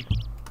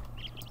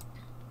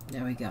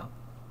we go.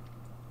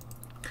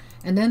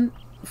 And then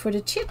for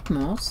the chip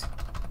mod,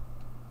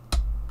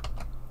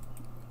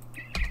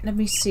 let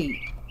me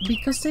see,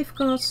 because they've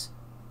got,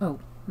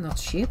 oh, not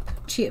chip.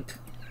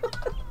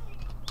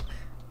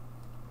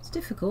 It's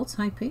difficult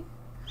typing.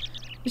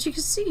 As you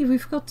can see,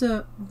 we've got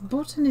the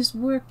botanist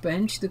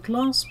workbench, the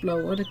glass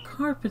blower, the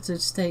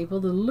carpenter's table,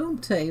 the loom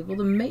table,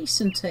 the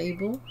mason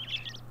table,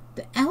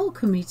 the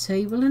alchemy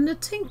table, and the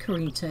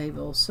tinkering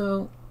table.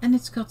 So, and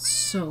it's got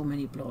so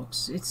many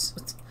blocks.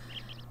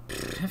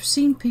 I've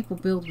seen people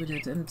build with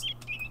it, and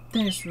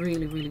there's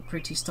really, really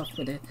pretty stuff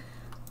with it.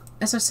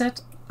 As I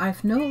said,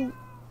 I've no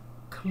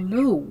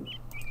clue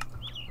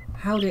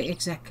how they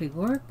exactly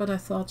work, but I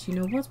thought, you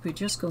know what, we're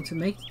just going to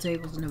make the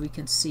tables and then we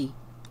can see.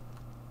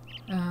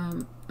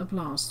 A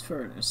blast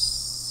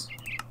furnace.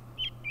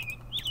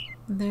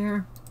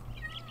 There.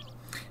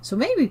 So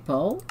maybe,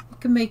 Paul, you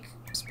can make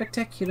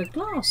spectacular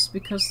glass,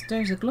 because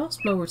there's a glass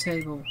blower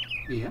table.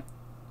 Yeah.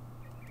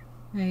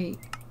 A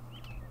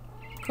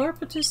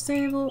carpenter's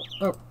table.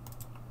 Oh.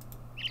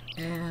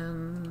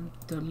 And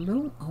the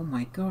loom. Oh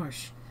my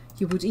gosh.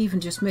 You would even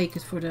just make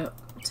it for the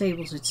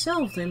tables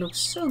itself. They look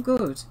so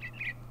good.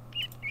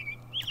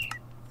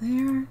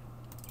 There.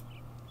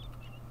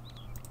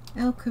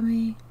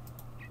 Alchemy.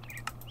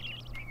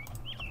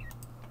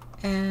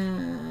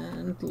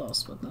 And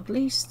last but not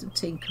least, the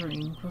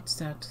tinkering. What's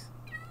that?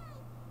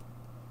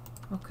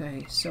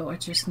 Okay, so I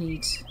just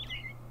need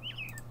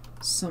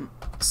some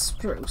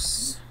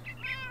spruce.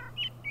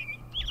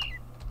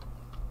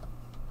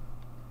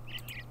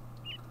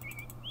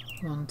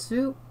 One,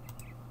 2.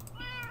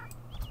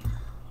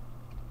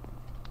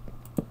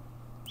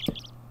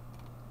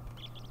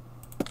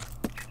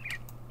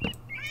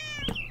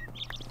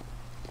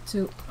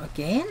 Two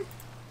again?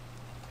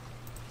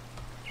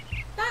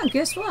 Now,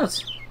 guess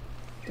what?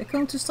 They're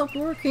going to stop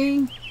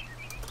working.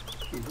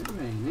 Is it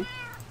raining?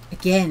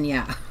 Again,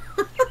 yeah.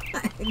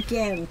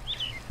 Again.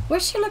 Where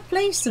shall I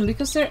place them?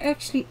 Because they're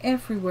actually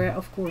everywhere,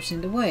 of course,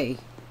 in the way.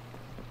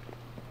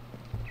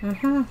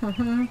 How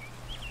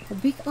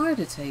big are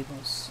the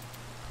tables?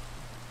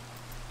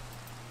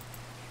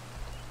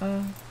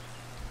 How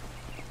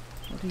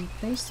do you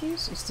place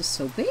these? Is this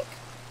so big?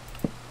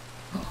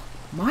 Oh,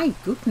 my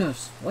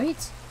goodness.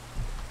 Wait.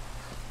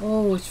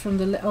 Oh, it's from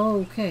the... Oh,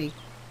 okay.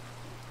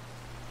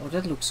 Oh,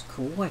 that looks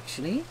cool,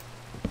 actually.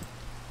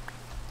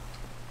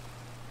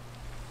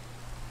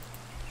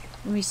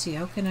 Let me see,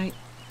 how can I...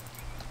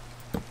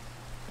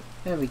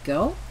 There we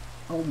go.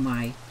 Oh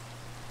my.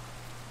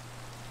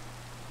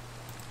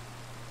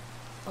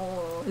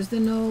 Oh, is there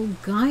no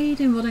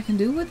guide in what I can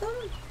do with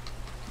them?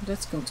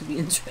 That's going to be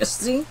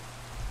interesting.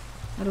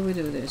 How do we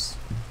do this?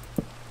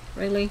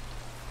 Really?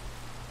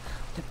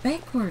 They're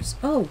backwards.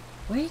 Oh,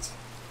 wait.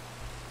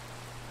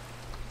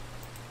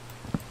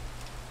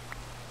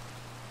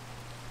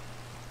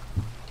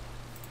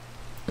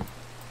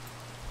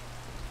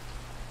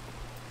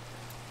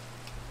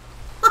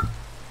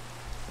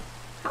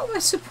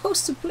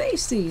 supposed to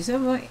place these?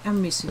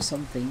 I'm missing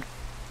something.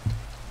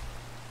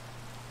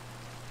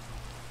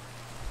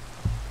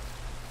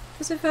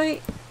 Because if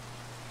I...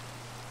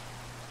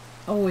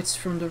 Oh, it's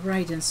from the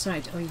right hand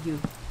side. Oh, you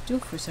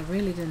doofus, I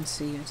really didn't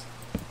see it.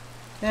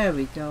 There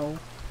we go.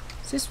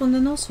 Is this one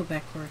then also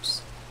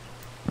backwards?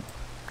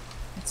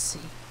 Let's see.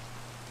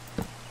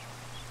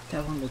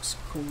 That one looks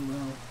cool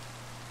though.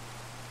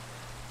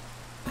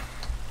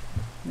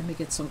 Let me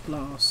get some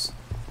glass.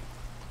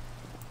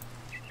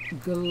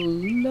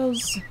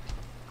 Glass.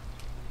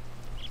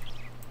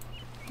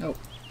 Oh.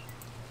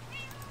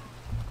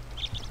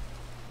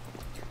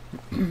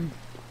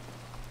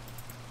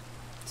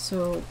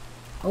 So,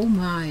 oh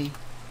my.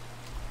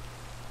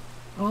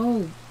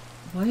 Oh,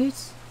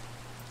 wait.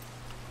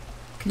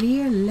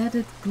 Clear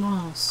leaded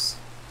glass.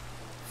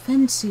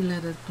 Fancy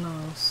leaded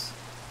glass.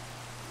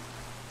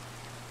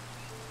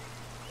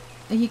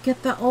 And you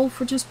get that all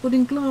for just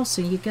putting glass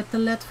in. You get the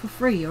lead for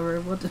free, or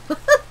what?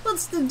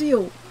 What's the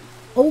deal?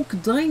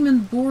 Oak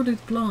diamond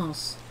bordered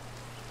glass.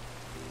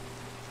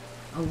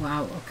 Oh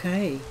wow,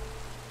 okay.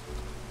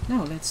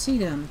 Now let's see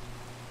then.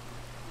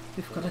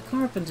 We've got a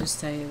carpenter's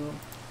table.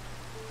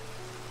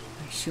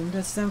 I assume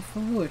that's then for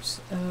wood.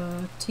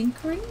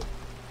 Tinkering?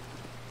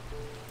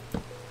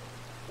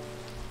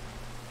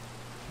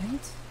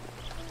 Right.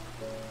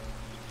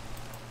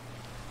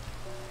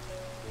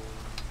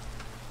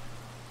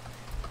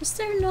 Is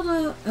there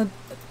not a...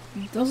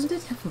 Doesn't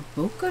it have a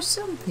book or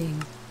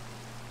something?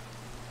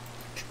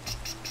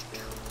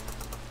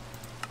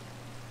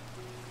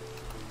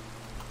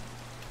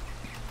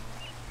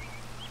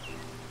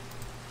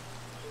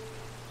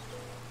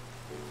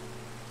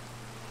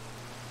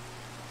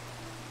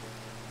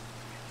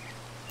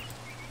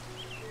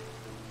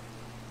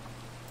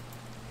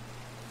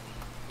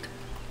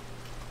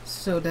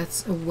 So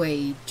that's a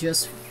way,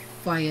 just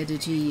via the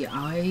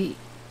GI,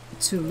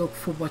 to look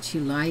for what you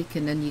like,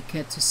 and then you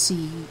get to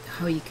see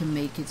how you can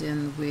make it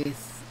in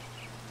with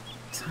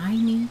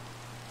tiny,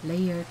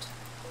 layered.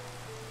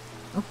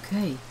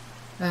 Okay,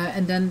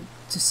 and then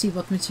to see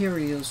what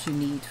materials you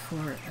need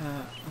for.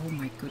 Oh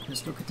my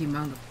goodness! Look at the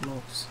amount of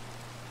blocks.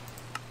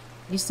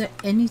 Is there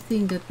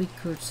anything that we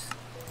could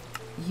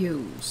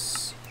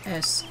use,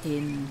 as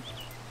in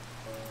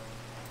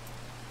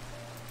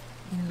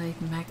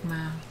inlaid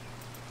magma?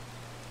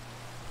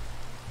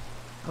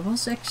 I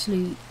was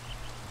actually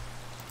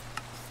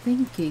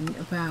thinking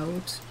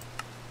about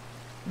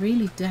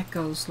really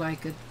decos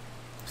like a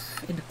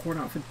in the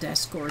corner of a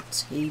desk or a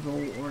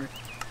table, or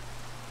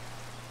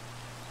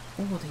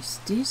oh, what is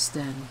this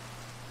then?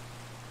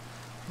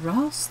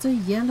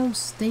 Raster yellow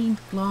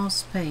stained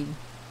glass pane.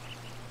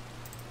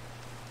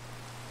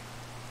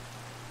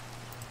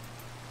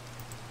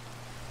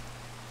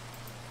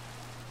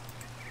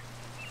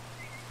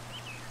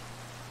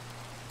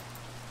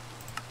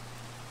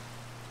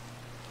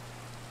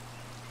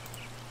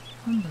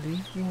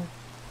 Unbelievable.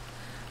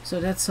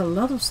 So that's a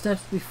lot of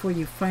steps before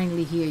you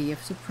finally here. You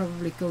have to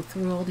probably go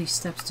through all these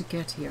steps to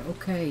get here.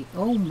 Okay.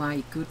 Oh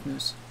my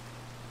goodness.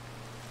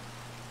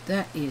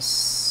 That is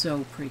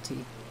so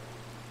pretty.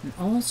 And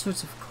all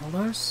sorts of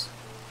colors.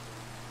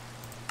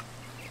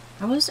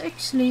 I was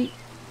actually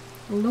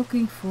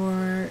looking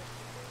for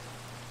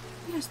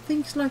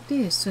things like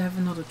this. To have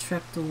another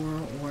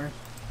trapdoor or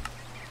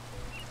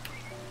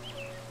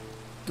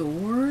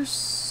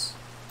doors.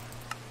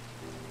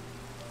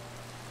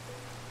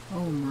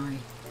 Oh my.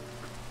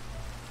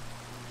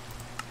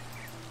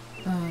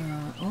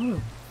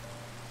 Oh.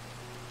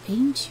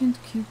 Ancient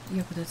cube.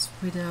 Yeah, but that's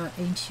with an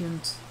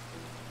ancient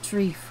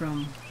tree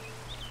from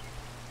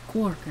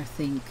cork, I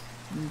think.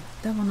 And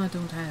that one I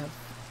don't have.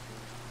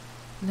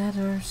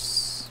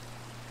 Ladders.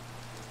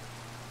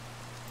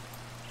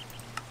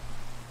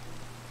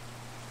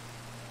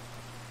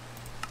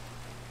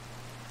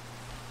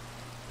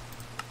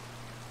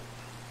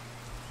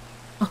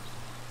 Oh,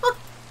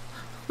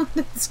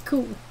 that's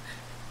cool.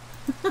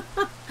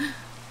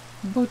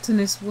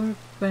 Botanist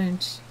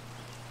workbench.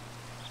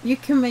 You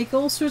can make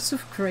all sorts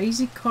of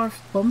crazy carved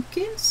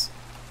pumpkins.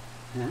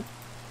 Yeah.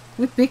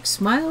 With big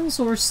smiles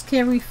or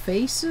scary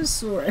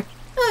faces or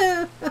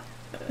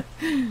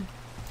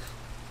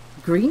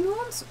green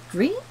ones?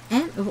 Green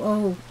and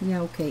oh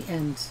yeah, okay,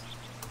 and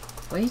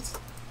wait.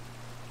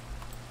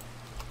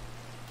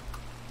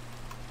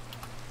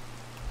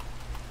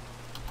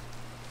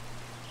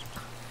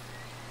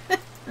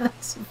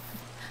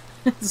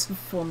 That's a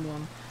fun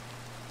one.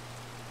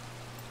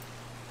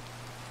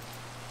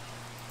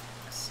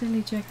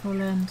 Silly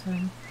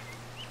jack-o'-lantern.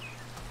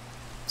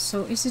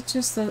 So is it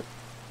just a...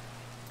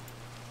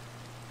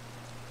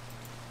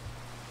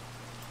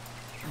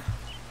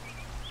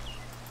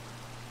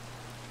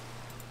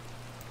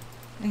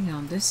 Hang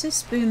on, this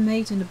has been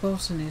made in the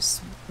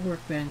botanist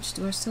workbench.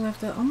 Do I still have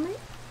that on me?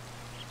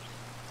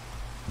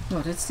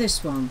 No, that's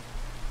this one.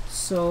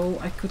 So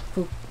I could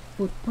put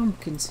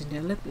pumpkins in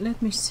there.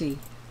 Let me see.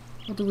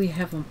 What do we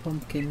have on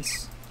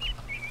pumpkins?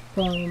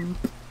 Pump.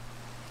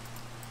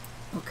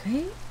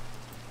 Okay.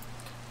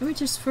 Let me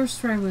just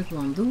first try with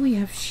one. Do we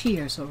have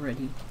shears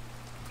already?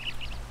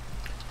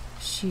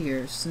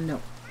 Shears, no.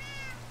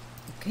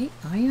 Okay,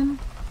 iron.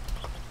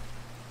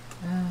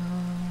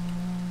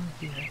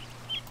 Here.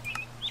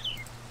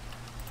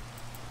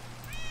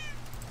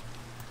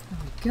 There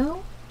we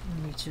go. Let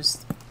me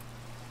just...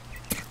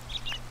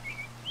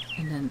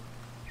 And then...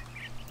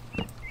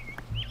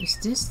 Is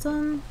this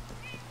done?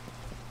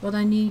 What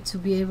I need to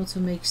be able to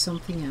make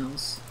something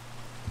else.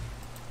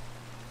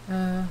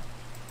 There.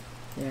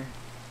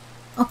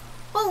 Oh,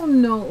 oh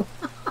no!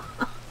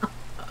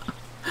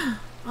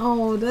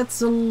 Oh,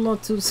 that's a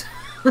lot to,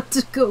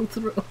 to go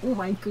through. Oh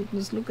my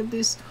goodness, look at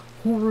this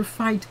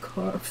horrified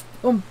carved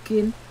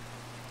pumpkin.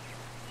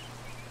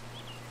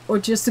 Or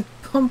just a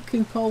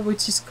pumpkin pole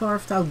which is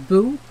carved out.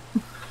 Boo!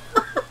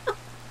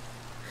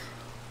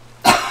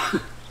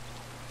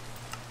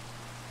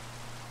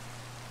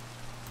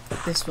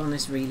 This one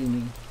is really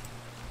mean.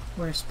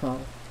 Where's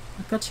Paul?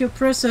 I got you a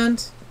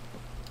present.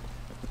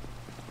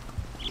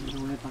 On the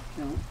way back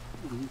out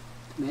and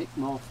make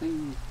more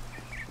things.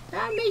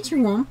 I made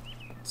you one.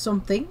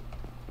 Something.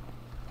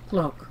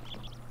 Look.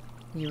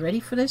 Are you ready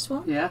for this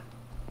one? Yeah.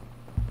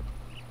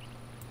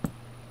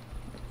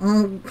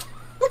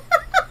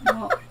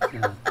 What?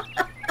 Yeah.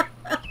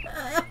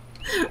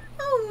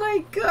 Oh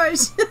my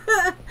gosh.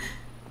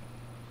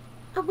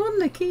 I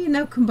wonder, can you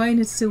now combine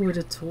it still with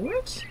a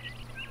torch?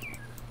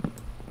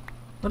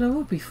 Well, that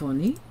would be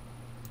funny.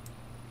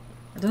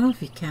 I don't know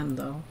if you can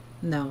though.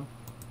 No.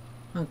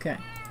 Okay.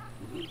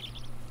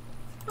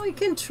 Oh, you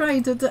can try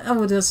that.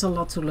 Oh, there's a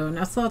lot to learn.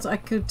 I thought I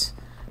could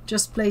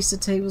just place the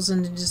tables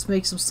and then just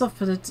make some stuff,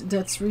 but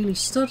that's really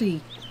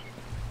study.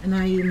 And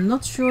I am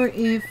not sure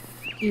if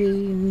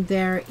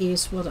there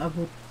is what I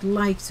would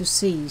like to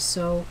see.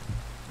 So,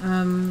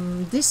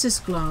 this is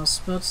glass,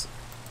 but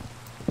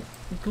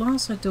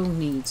glass I don't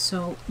need.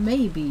 So,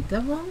 maybe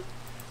that one?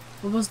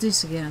 What was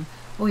this again?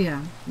 Oh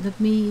yeah, let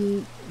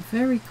me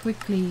very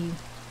quickly...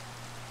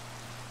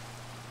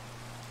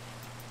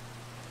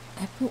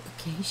 Apple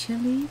acacia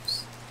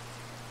leaves?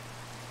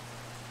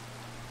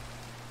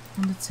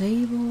 On the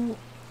table.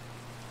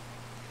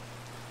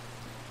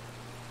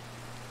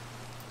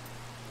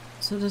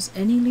 So does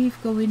any leaf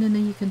go in and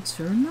then you can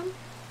turn them?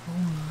 Oh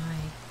my.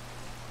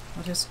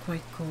 Oh, that's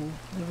quite cool.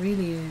 It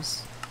really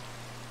is.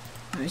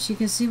 Now, as you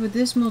can see with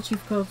this mod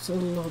you've got a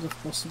lot of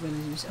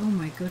possibilities. Oh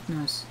my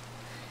goodness.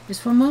 It's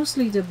for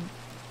mostly the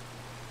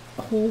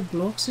whole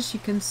blocks, as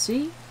you can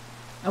see.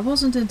 I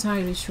wasn't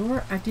entirely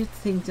sure. I did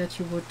think that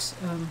you would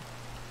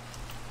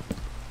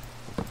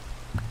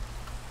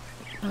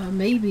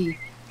maybe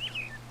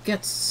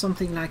get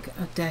something like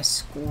a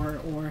desk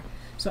or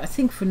so. I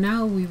think for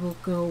now we will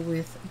go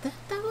with that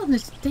one.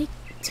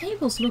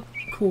 Tables look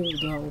cool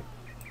though.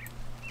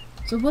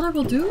 So what I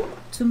will do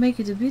to make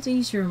it a bit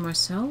easier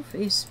myself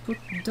is put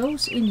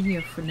those in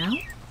here for now,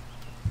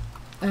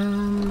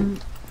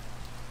 and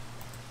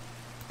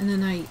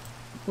then I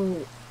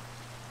will...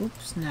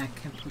 Oops, now I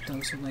can put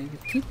those away. We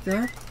keep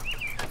that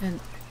and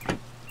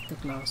the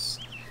glass.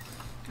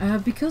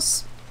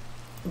 Because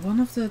one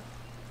of the...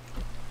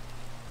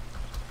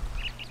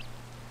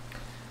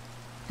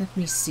 Let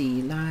me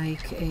see,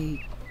 like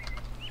a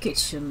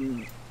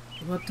kitchen.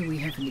 What do we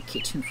have in the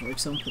kitchen, for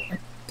example? I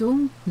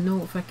don't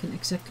know if I can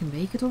exactly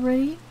make it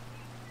already.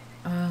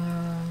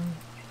 Yeah,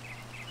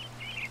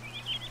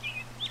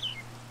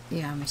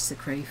 Mr.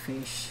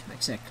 Crayfish,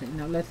 exactly.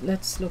 Now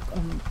let's look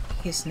on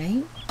his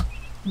name.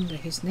 Under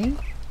his name.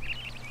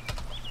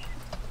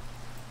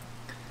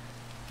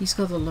 He's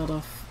got a lot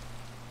of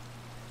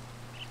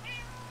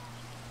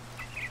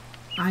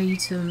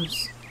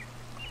items.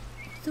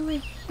 What do I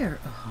hear?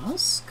 A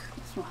husk?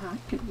 That's what I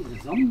could be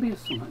a zombie or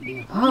something. Be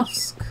a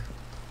Husk.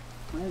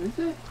 Where is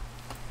it?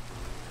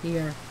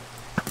 Here.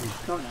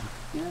 You've got it.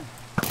 Yeah.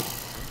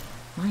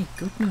 My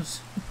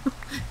goodness.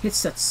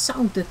 It's that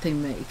sound that they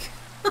make.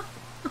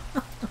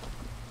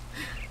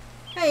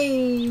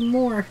 Hey,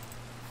 more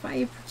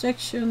fire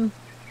protection,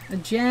 a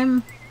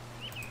gem,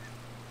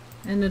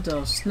 and a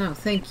dust. No,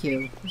 thank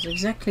you. That's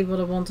exactly what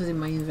I wanted in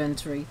my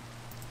inventory.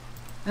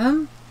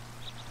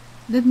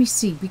 Let me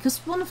see, because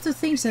one of the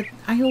things that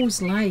I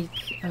always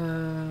like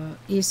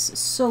is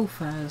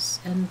sofas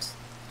and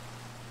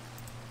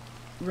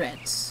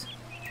reds.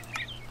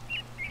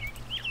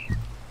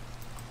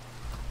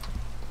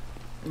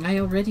 I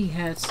already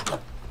had...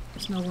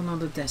 There's no one on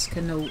the desk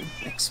and no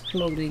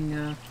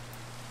exploding...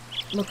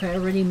 Look, I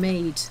already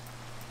made...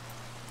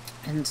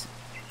 And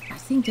I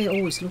think they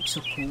always look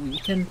so cool. You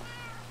can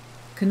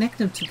connect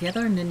them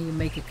together and then you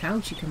make a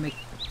couch. You can make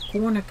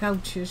corner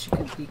couches.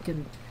 You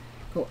can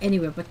go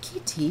anywhere. But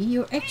Kitty,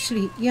 you're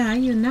actually... Yeah,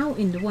 you're now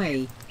in the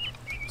way.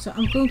 So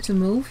I'm going to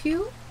move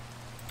you.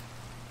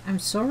 I'm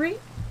sorry.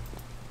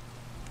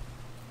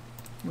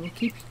 I will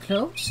keep you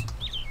close.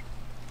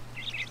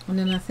 And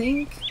then I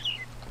think...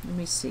 Let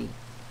me see.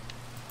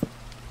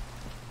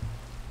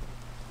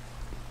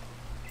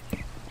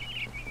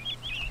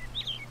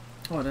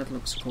 Oh, that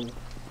looks cool.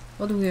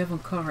 What do we have on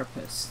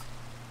carpets?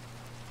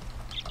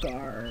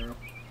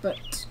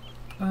 Carpet.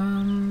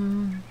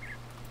 No,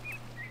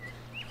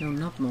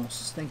 not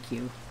moss. Thank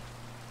you.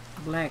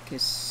 Black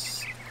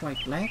is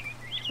quite black.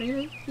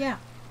 Really? Yeah.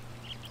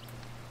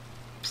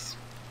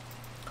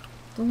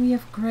 Don't we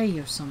have grey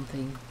or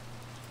something?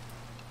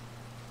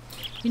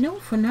 You know,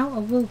 for now I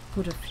will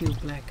put a few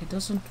black. It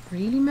doesn't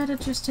really matter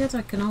just yet.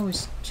 I can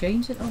always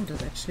change it. Oh,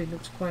 that actually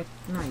looks quite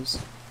nice.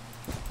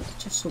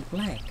 It's just so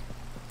black.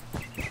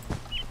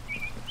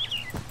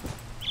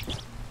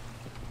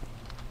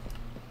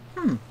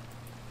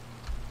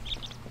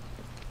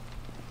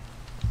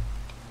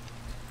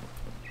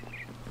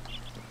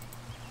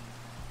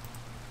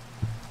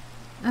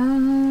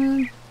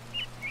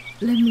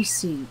 Let me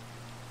see.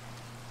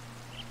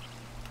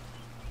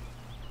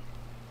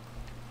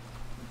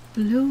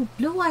 Blue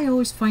I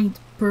always find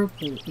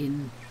purple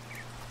in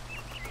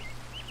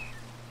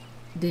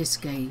this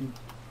game.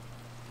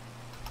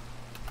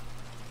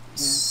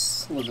 Yeah,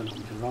 well, they're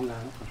not wrong,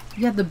 aren't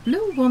they? Yeah, the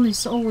blue one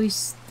is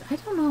always... I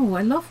don't know,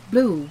 I love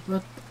blue,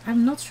 but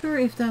I'm not sure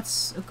if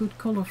that's a good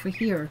color for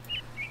here.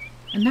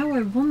 And now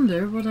I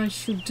wonder what I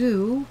should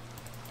do.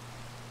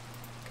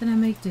 Can I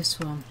make this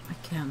one? I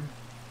can.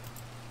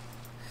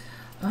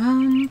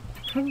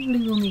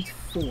 Probably will need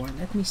 4.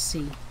 Let me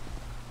see.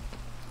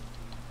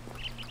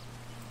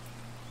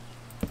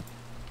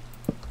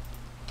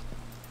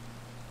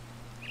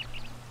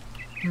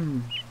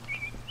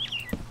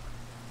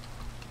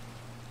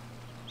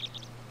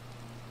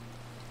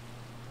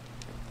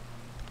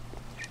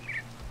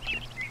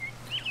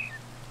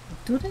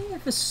 Do they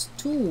have a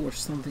stool or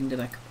something that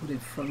I could put in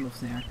front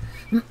of there?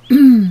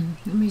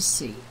 Let me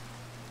see.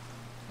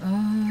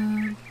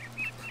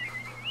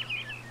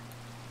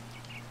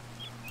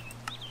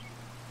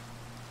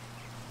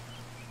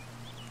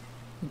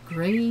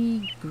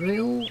 Grey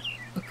grill,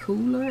 a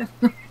cooler.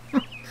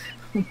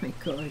 Oh my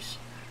gosh.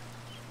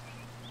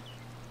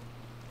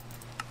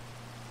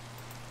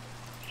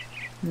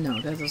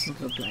 No, that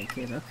doesn't look like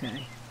it.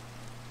 Okay.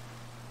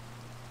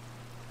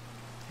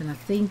 And I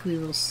think we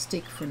will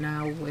stick for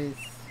now with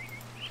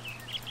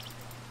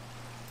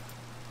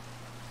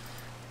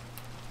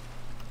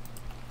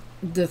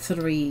the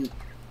 3.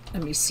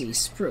 Let me see.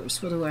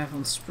 Spruce. What do I have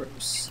on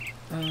spruce?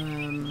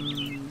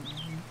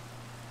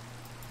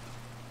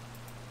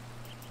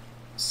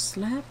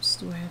 Slabs?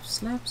 Do I have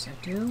slabs? I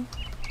do.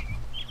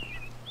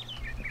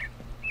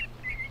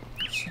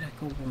 Or should I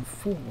go one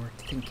forward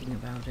thinking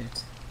about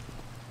it?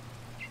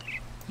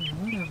 You know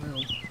what? I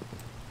will.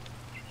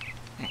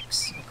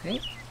 X. Okay.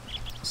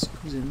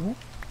 Excusez-moi.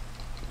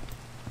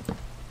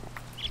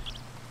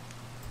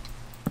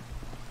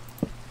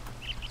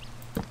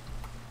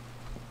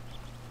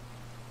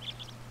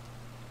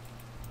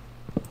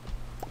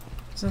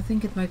 So I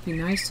think it might be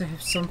nice to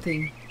have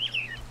something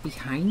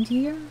behind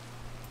here.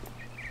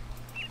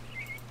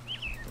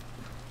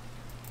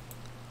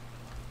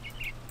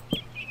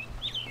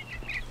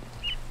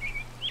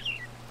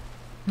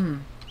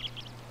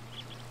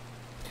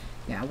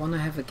 Yeah, I want to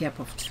have a gap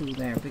of 2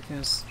 there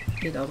because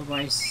it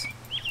otherwise...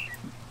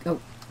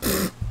 Oh.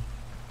 I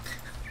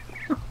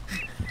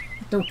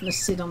don't want to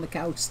sit on the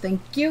couch,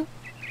 thank you.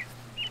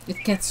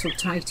 It gets so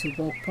tight to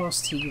walk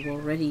past here, you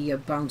already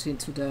bound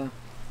into the...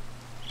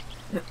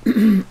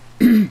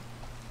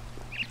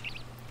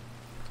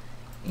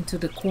 into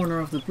the corner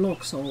of the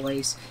blocks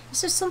always.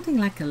 Is there something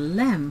like a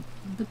lamp?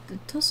 But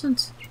it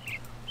doesn't...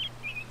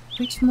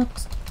 Which mod...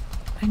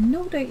 I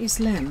know there is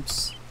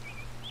lamps.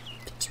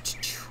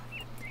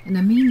 And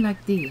I mean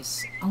like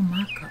this. Oh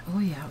my god. Oh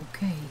yeah,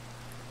 okay.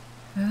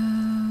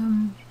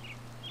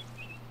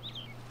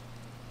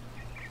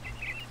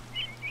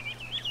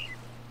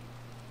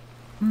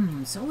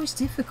 It's always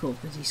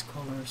difficult with these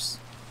colors.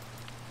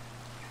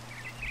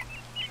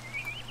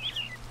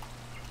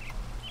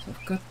 So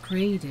I've got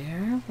grey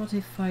there. What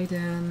if I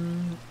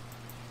then...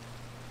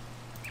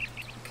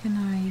 Can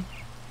I...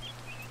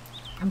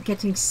 I'm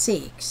getting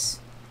 6.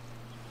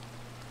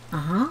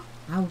 How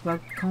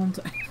about can't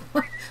I...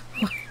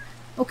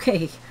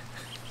 Okay.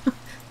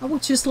 I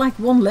would just like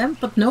 1 lamp,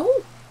 but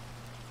no.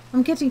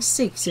 I'm getting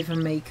 6 if I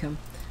make them.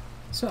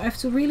 So I have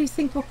to really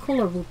think what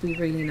color would be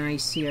really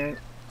nice here.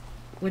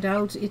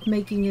 Without it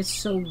making it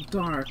so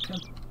dark. A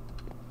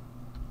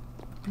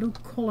blue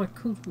color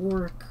could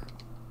work.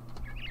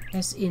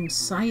 As in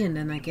cyan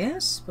then I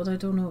guess. But I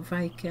don't know if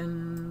I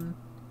can...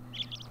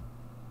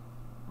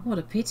 Oh, what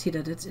a pity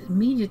that it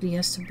immediately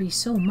has to be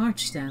so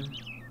much then.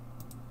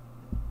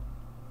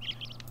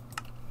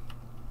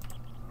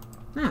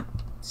 Ah,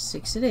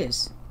 6 it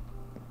is.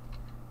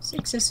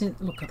 6 as in...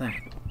 Look at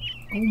that.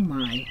 Oh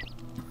my.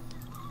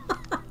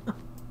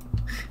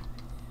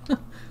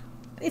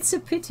 It's a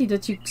pity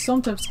that you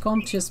sometimes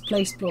can't just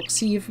place blocks,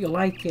 see if you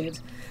like it.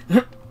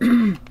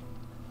 And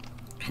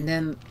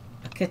then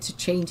I get to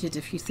change it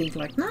if you think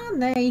like, nah,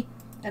 nay.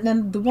 And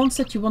then the ones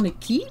that you want to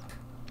keep,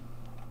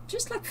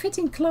 just like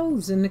fitting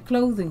clothes in a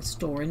clothing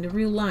store in the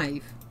real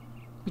life.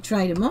 You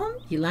try them on,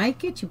 you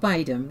like it, you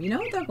buy them. You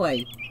know, that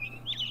way.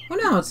 Or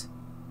not?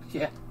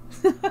 Yeah.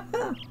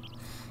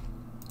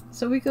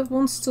 So we got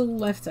 1 stool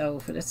left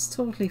over. That's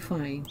totally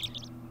fine.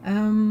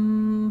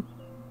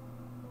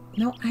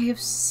 Now I have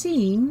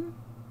seen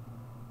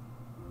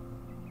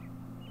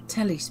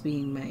tellies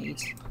being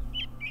made.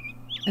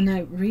 And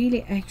I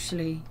really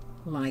actually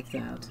like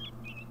that.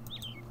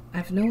 I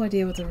have no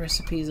idea what the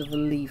recipe is of a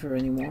lever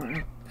anymore.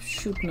 I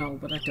should know,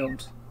 but I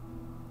don't.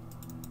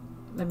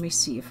 Let me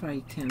see if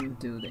I can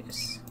do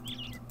this.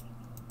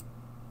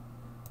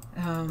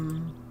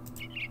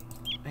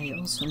 I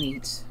also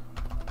need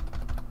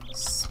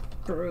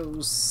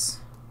spruce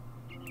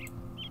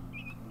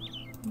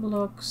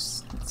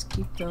blocks. Let's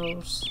keep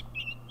those.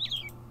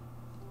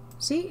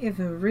 See, if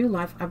in real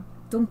life, I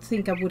don't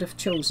think I would have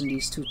chosen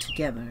these two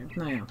together.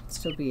 Now, yeah,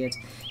 still be it.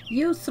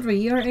 You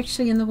three are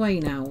actually in the way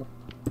now.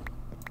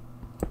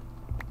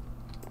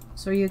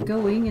 So you're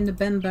going in the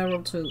bend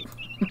barrel too.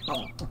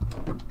 Oh.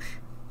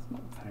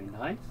 Not very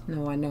nice.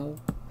 No, I know.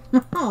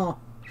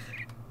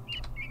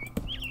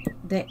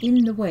 They're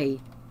in the way.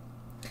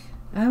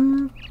 Let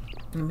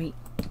me...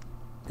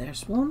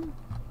 There's one.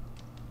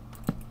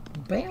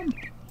 Bam.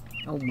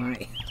 Oh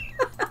my.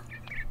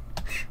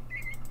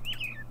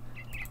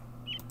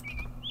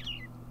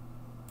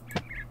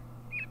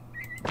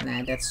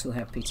 Nah, that's too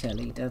happy,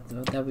 Telly.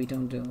 That we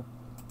don't do.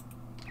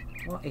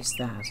 What is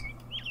that?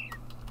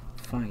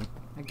 Fine,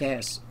 I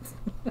guess.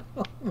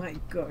 Oh my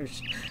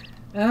gosh.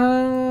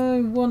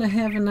 I want to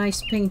have a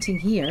nice painting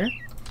here.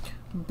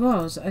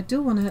 But I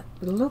do want to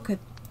look at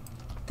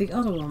the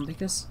other one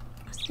because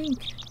I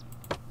think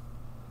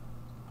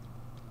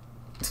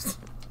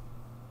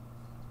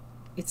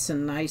it's a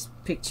nice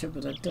picture,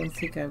 but I don't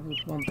think I would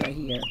want that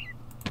here.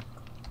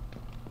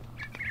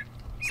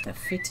 Is that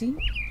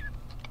fitting?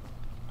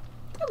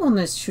 That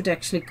one should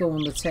actually go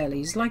on the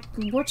telly. It's like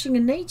watching a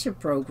nature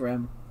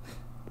program.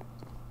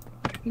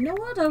 You know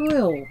what? I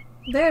will.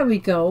 There we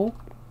go.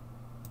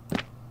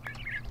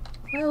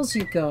 What else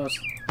you got?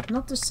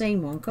 Not the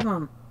same one. Come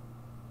on.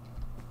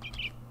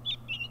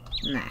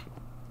 Nah.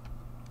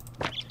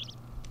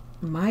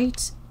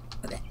 Might.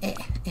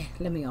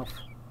 Let me off.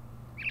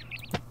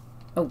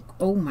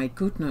 Oh my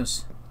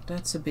goodness.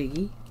 That's a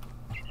biggie.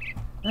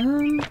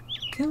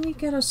 Can we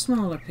get a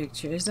smaller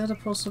picture? Is that a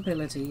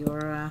possibility?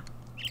 Or,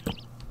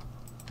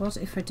 what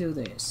if I do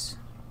this?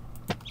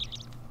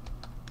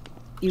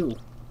 Ew.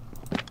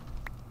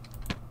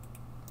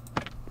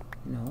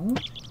 No.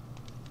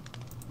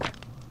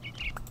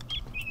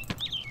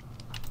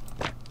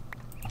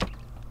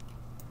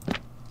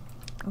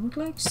 I would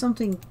like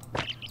something...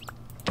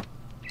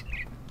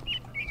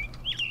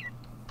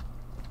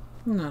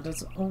 No,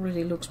 that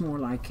already looks more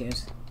like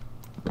it.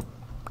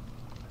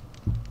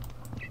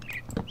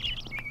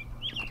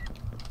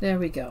 There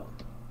we go.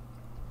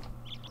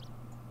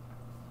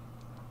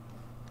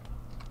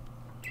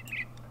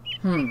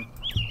 I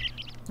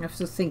have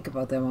to think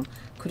about that one.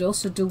 Could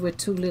also do with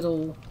two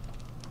little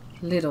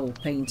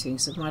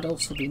paintings. That might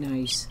also be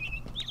nice.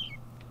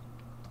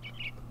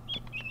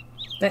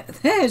 That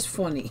is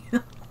funny.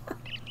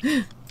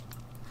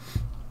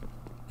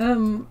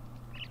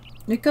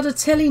 We've got a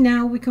telly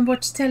now. We can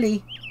watch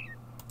telly.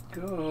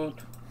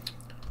 Good.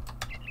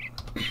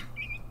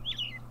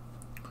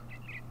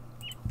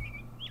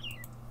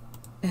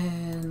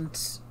 And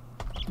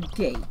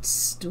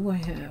gates. Do I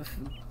have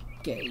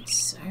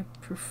gates? I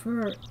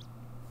prefer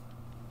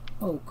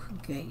oak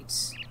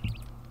gates.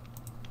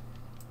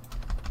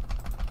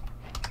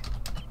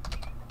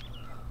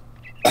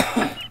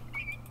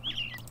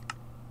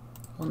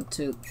 1,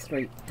 2,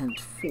 3, and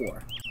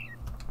 4.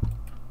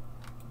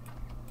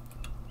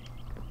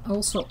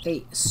 Also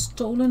a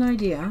stolen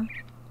idea,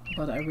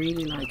 but I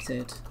really liked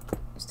it.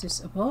 Is this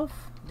above?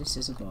 This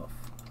is above.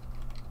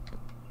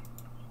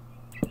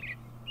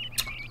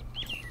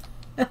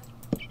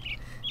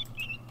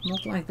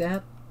 Not like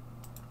that.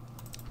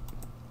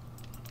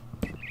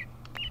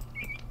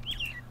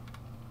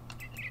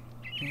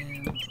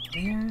 And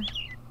there.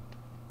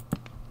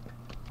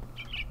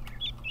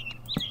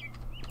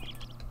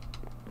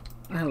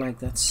 I like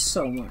that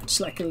so much,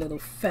 like a little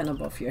fan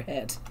above your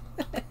head.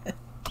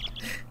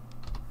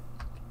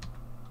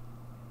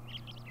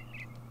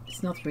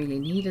 It's not really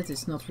needed,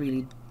 it's not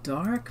really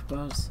dark,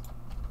 but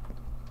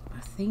I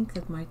think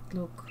that might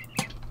look...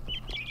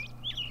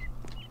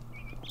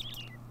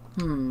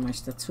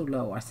 is that too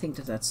low? I think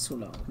that that's too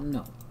low.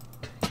 No.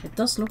 It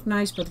does look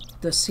nice, but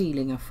the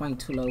ceiling I find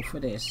too low for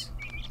this.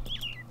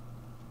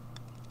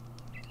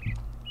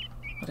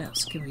 What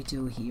else can we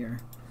do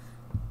here?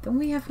 Don't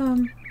we have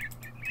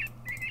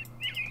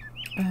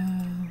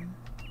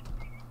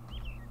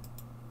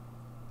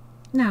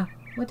now,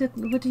 what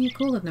do you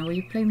call it now? Where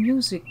you play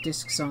music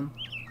discs on?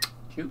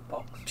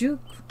 Jukebox.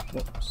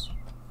 Jukebox.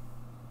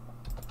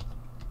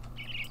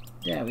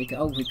 There we go.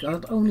 Oh, we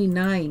got only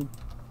 9.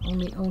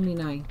 Only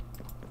 9.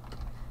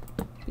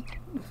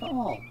 That's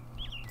all.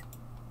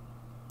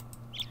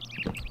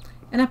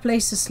 And I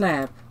placed a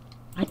slab.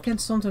 I can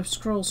sometimes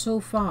scroll so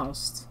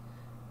fast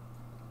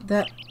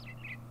that...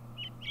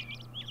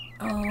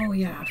 Oh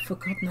yeah, I've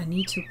forgotten. I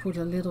need to put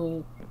a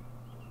little...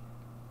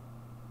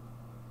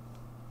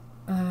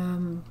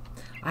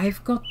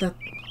 I've got that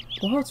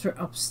water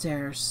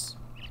upstairs.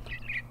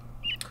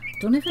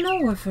 Don't even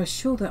know if I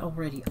showed that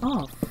already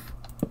off.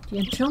 The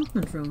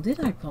enchantment room.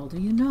 Did I, Paul?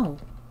 Do you know?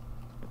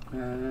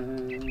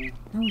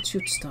 Now it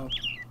should stop.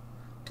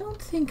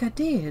 Don't think I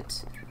did.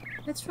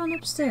 Let's run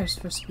upstairs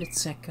for a split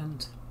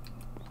second.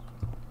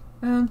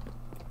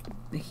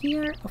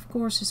 Here, of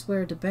course, is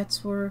where the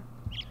beds were.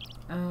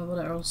 What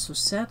I also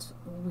said,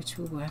 which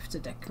we will have to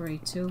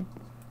decorate too.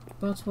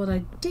 But what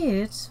I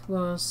did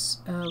was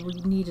we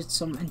needed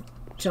some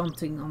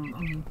enchanting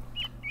on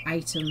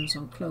items,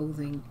 on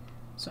clothing.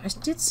 So I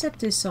did set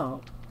this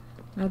up.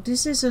 Now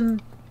this is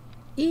an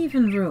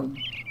even room.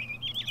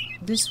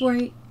 This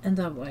way and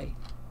that way.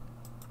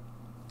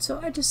 So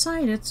I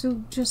decided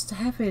to just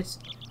have it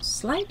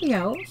slightly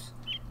out,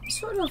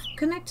 sort of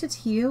connected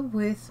here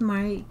with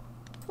my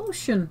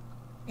potion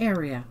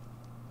area.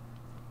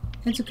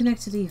 And to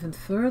connect it even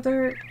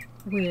further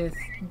with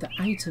the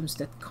items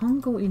that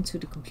can't go into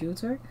the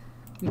computer,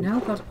 we now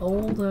got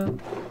all the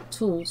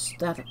tools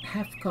that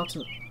have got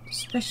a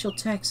special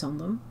tags on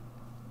them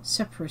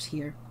separate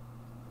here.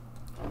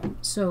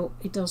 So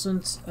it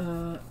doesn't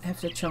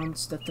have the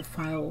chance that the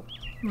file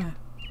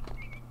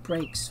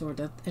breaks or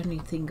that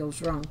anything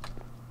goes wrong.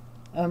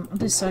 On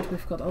this side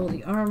we've got all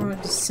the armor,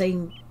 the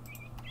same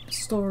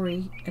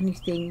story.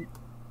 Anything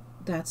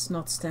that's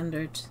not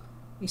standard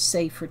is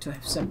safer to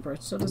have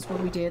separate. So that's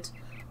what we did.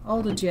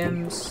 All the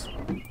gems,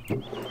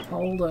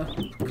 all the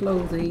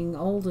clothing,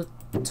 all the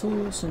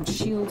tools and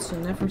shields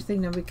and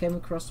everything that we came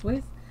across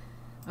with.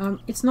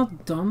 It's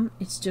not done,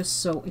 it's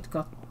just so it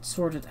got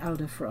sorted out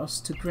and for us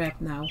to grab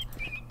now.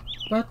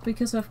 But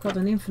because I've got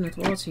an infinite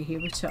water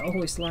here, which I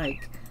always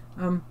like,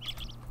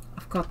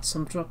 I've got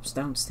some drops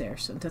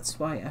downstairs, and that's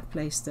why I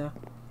placed the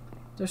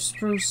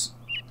spruce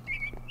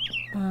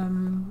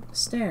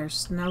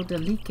stairs. Now the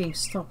leaking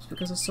stops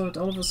because I saw it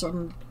all of a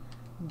sudden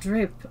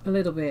drip a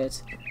little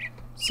bit.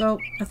 So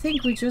I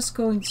think we're just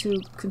going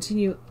to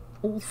continue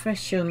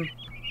old-fashioned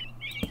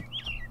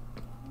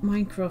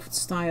Minecraft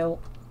style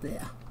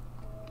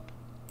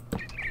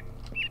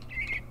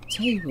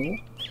table,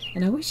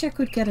 and I wish I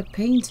could get a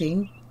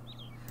painting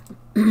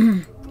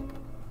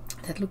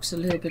that looks a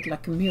little bit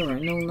like a mirror.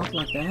 No, not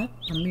like that.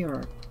 A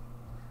mirror.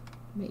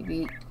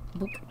 Maybe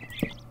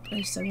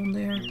place that one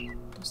there.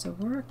 Does that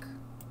work?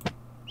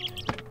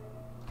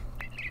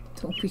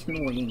 Don't be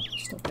annoying.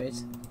 Stop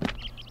it.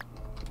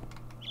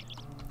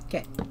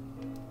 Okay.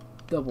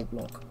 Double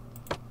block.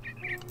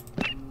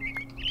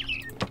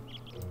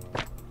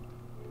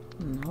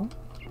 No.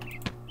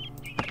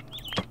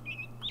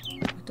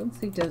 I don't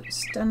think the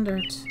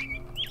standard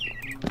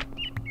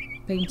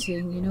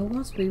painting. You know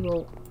what? We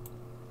will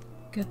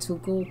get 2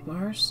 gold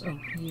bars. Oh,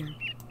 here.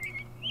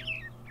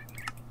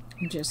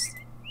 And just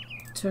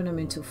turn them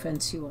into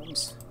fancy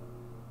ones.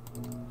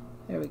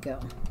 There we go.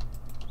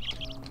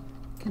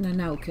 Can I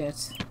now get...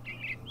 Is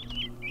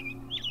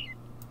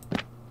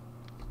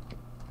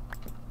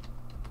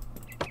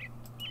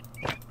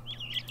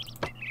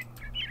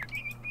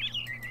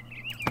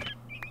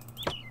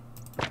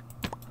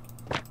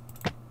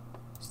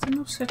there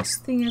no such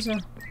thing as a...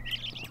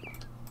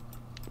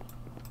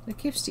 That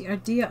gives the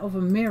idea of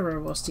a mirror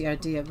was the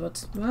idea,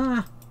 but...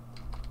 I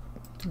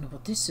don't know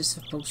what this is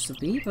supposed to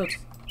be, but... It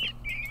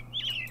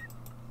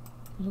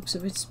looks a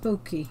bit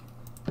spooky.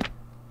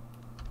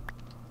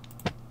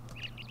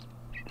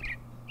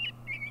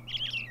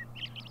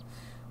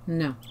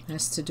 No,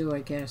 has to do,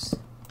 I guess.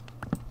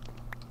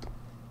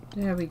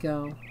 There we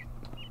go.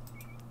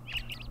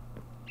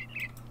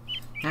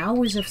 I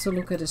always have to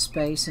look at a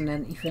space and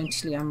then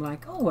eventually I'm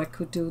like, oh, I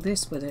could do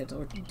this with it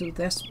or do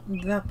this,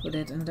 that with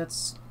it, and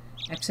that's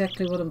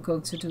exactly what I'm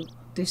going to do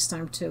this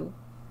time too.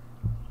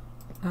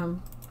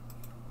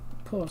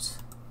 Pot.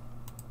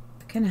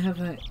 Can I have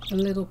a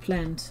little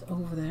plant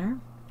over there?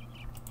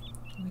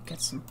 Let me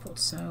get some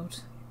pots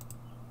out.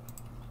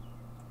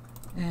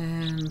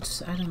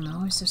 And I don't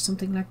know, is there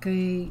something like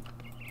a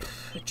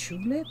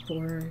tulip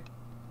or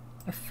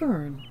a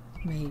fern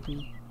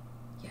maybe?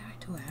 Yeah, I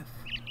do have.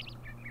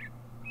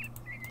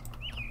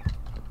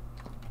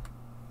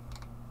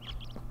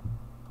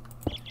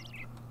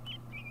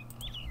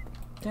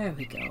 There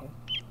we go.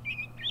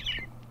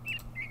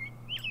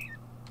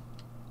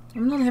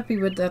 I'm not happy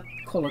with that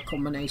color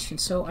combination,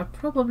 so I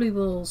probably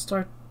will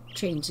start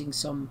changing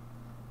some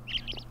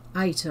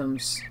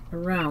items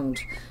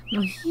around.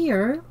 Now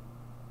here,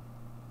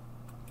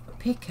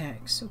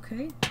 pickaxe,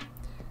 okay.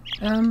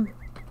 I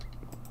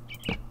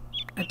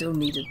don't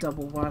need a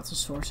double water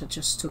source, I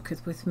just took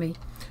it with me.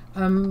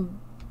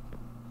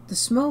 The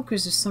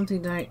smokers is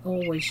something that I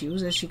always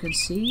use, as you can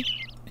see.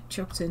 I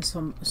chucked in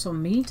some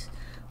meat.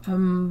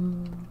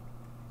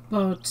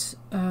 But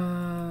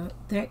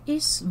there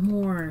is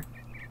more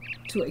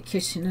to a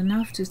kitchen, and I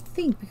have to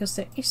think, because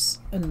there is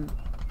an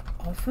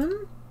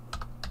oven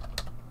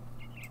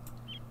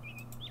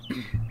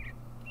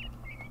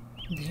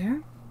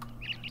there.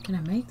 Can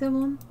I make that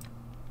one?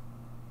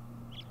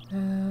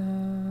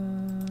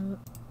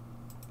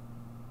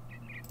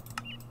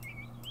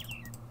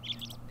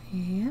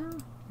 Yeah,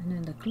 and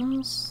then the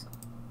glass.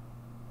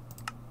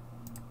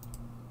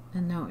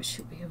 And now I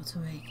should be able to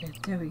make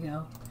it. There we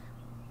go.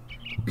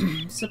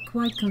 It's a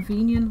quite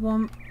convenient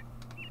one.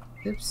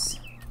 Oops.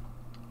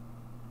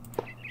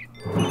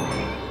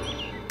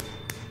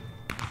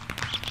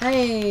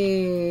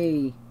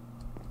 Hey!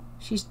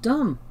 She's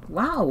done.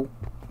 Wow!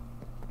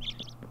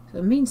 So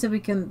it means that we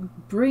can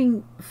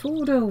bring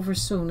food over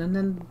soon, and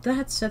then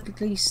that's at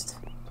least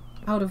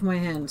out of my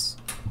hands.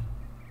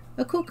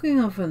 A cooking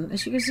oven.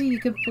 As you can see, you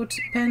can put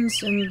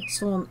pans and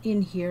so on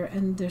in here,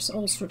 and there's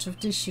all sorts of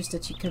dishes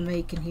that you can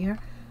make in here.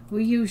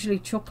 We usually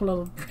chop a lot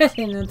of bread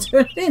in and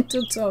turn it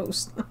into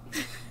toast.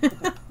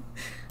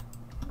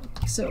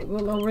 So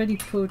we'll already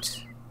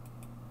put...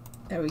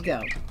 There we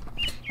go.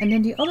 And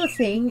then the other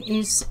thing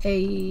is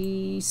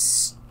a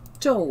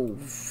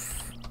stove.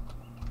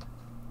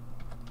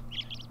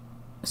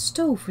 A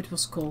stove it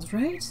was called,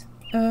 right?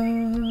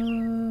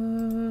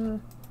 I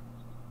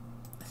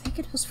think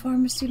it was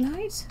Farmer's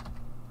Delight?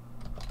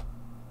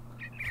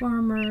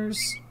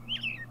 Farmer's...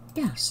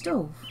 Yeah,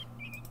 stove.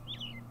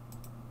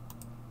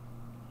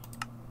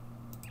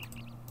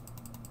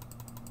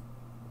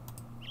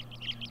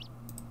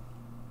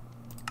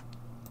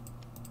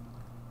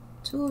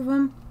 Two of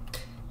them.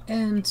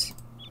 And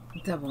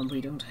that one we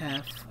don't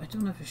have. I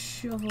don't have a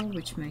shovel,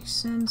 which makes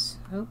sense.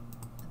 Oh,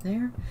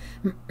 there.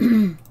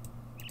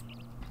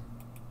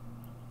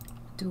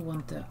 Do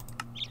want the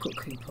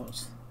cooking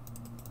pot.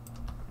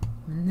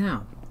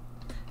 Now,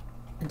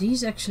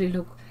 these actually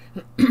look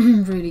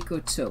really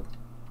good too.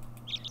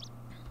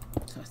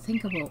 So I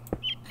think I will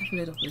have a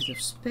little bit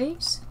of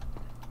space.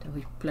 Then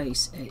we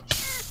place a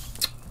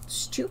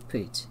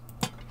stupid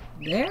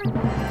there.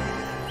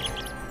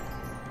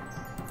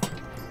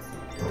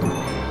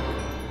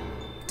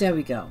 There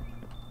we go.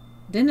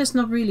 Dinner's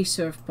not really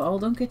served, Paul.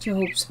 Don't get your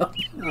hopes up.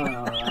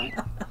 Alright.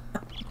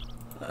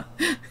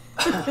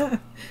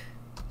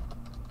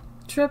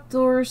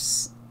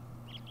 Trapdoors.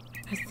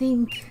 I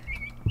think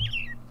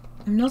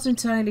I'm not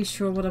entirely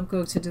sure what I'm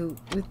going to do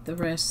with the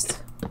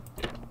rest.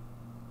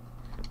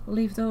 We'll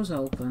leave those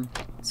open.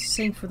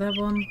 Same for that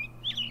one.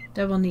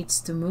 That one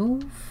needs to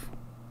move.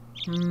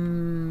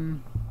 You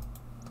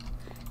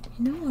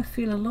know, I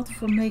feel a lot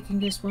for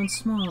making this one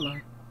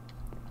smaller.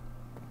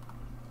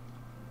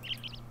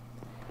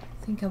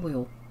 I think I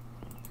will.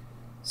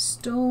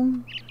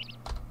 Stone.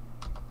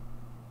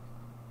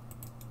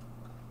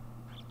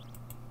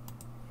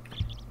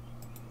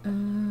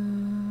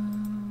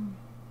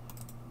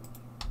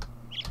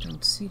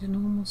 Don't see the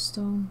normal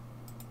stone.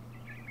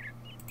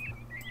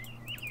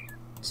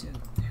 2.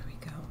 There we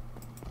go.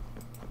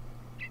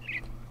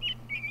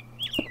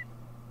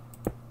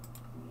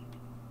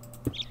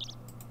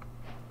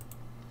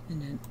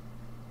 And then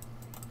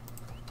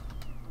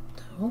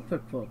the hopper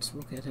pot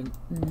will get a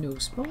new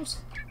spot.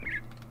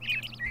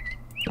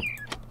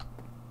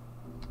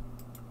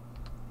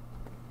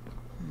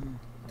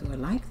 Do I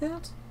like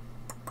that?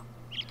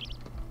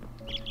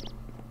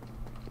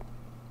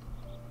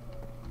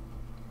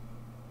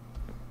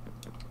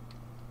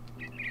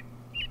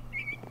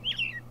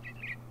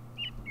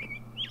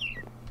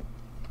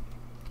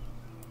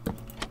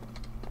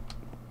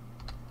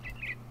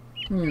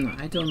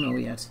 I don't know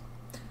yet.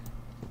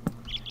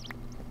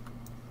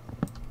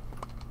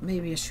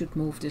 Maybe I should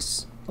move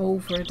this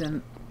over,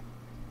 then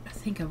I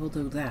think I will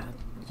do that.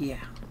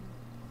 Yeah.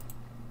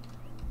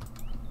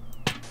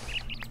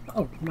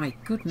 Oh my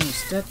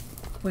goodness, that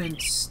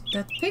went...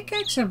 That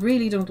pickaxe, I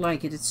really don't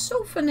like it. It's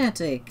so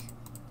fanatic.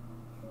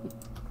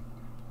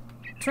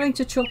 Trying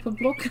to chop a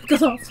block and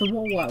got off the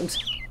wall out.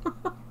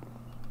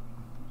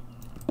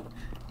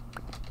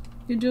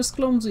 You're just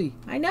clumsy.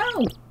 I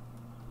know!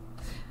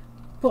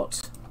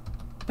 Pot.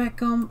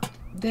 Back on.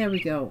 There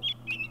we go.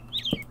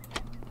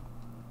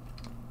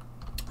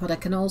 What I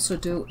can also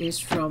do is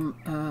from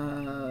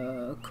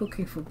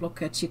cooking for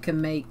blockheads, you can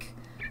make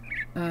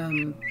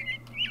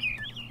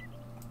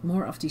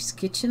more of these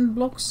kitchen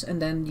blocks,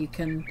 and then you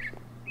can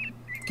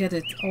get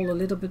it all a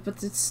little bit.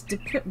 But it's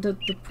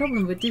the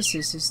problem with this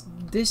is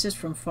this is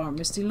from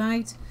Farmer's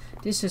Delight,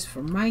 this is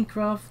from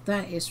Minecraft,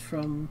 that is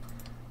from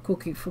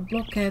cooking for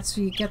blockheads.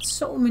 So you get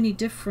so many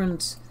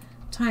different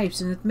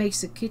types, and it makes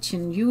the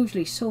kitchen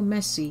usually so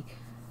messy.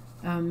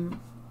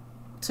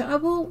 So I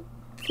will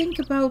think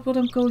about what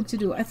I'm going to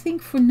do. I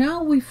think for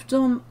now we've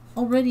done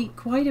already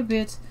quite a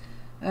bit.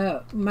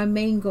 My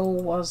main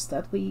goal was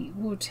that we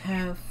would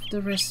have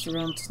the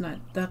restaurant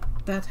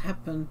that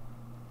happened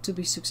to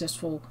be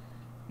successful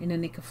in a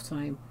nick of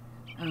time.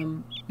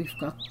 We've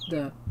got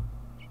the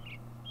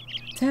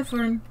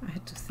tavern. I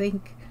had to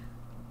think.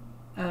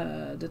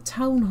 The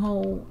town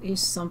hall is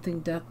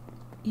something that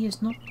he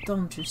has not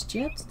done just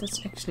yet.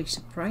 That's actually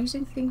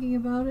surprising thinking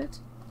about it.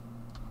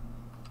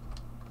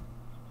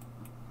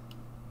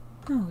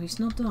 No, he's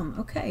not done.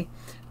 Okay.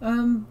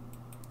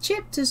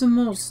 Chipped is a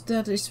mod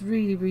that is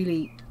really,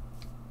 really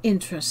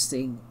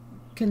interesting.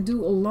 Can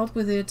do a lot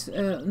with it.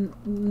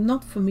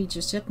 Not for me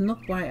just yet.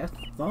 Not why I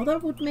thought I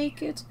would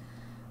make it.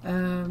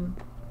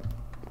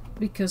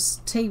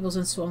 Because tables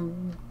and so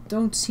on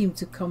don't seem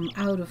to come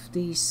out of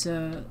these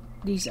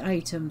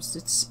items.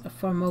 It's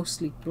for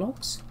mostly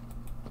blocks.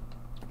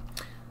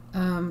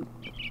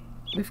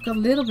 We've got a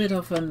little bit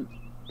of a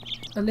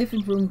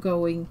living room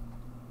going.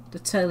 The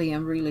telly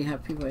I'm really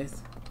happy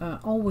with.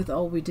 All with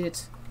all, we did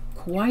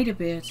quite a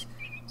bit.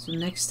 So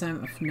next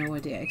time I have no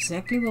idea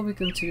exactly what we're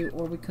going to do,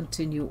 or we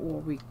continue,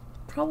 or we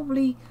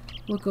probably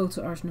will go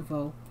to Ars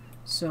Nouveau.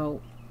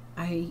 So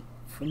I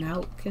for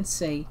now can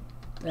say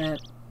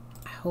that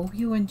I hope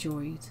you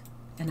enjoyed,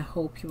 and I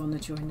hope you want to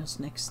join us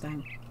next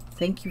time.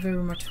 Thank you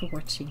very much for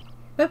watching.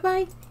 Bye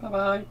bye. Bye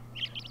bye.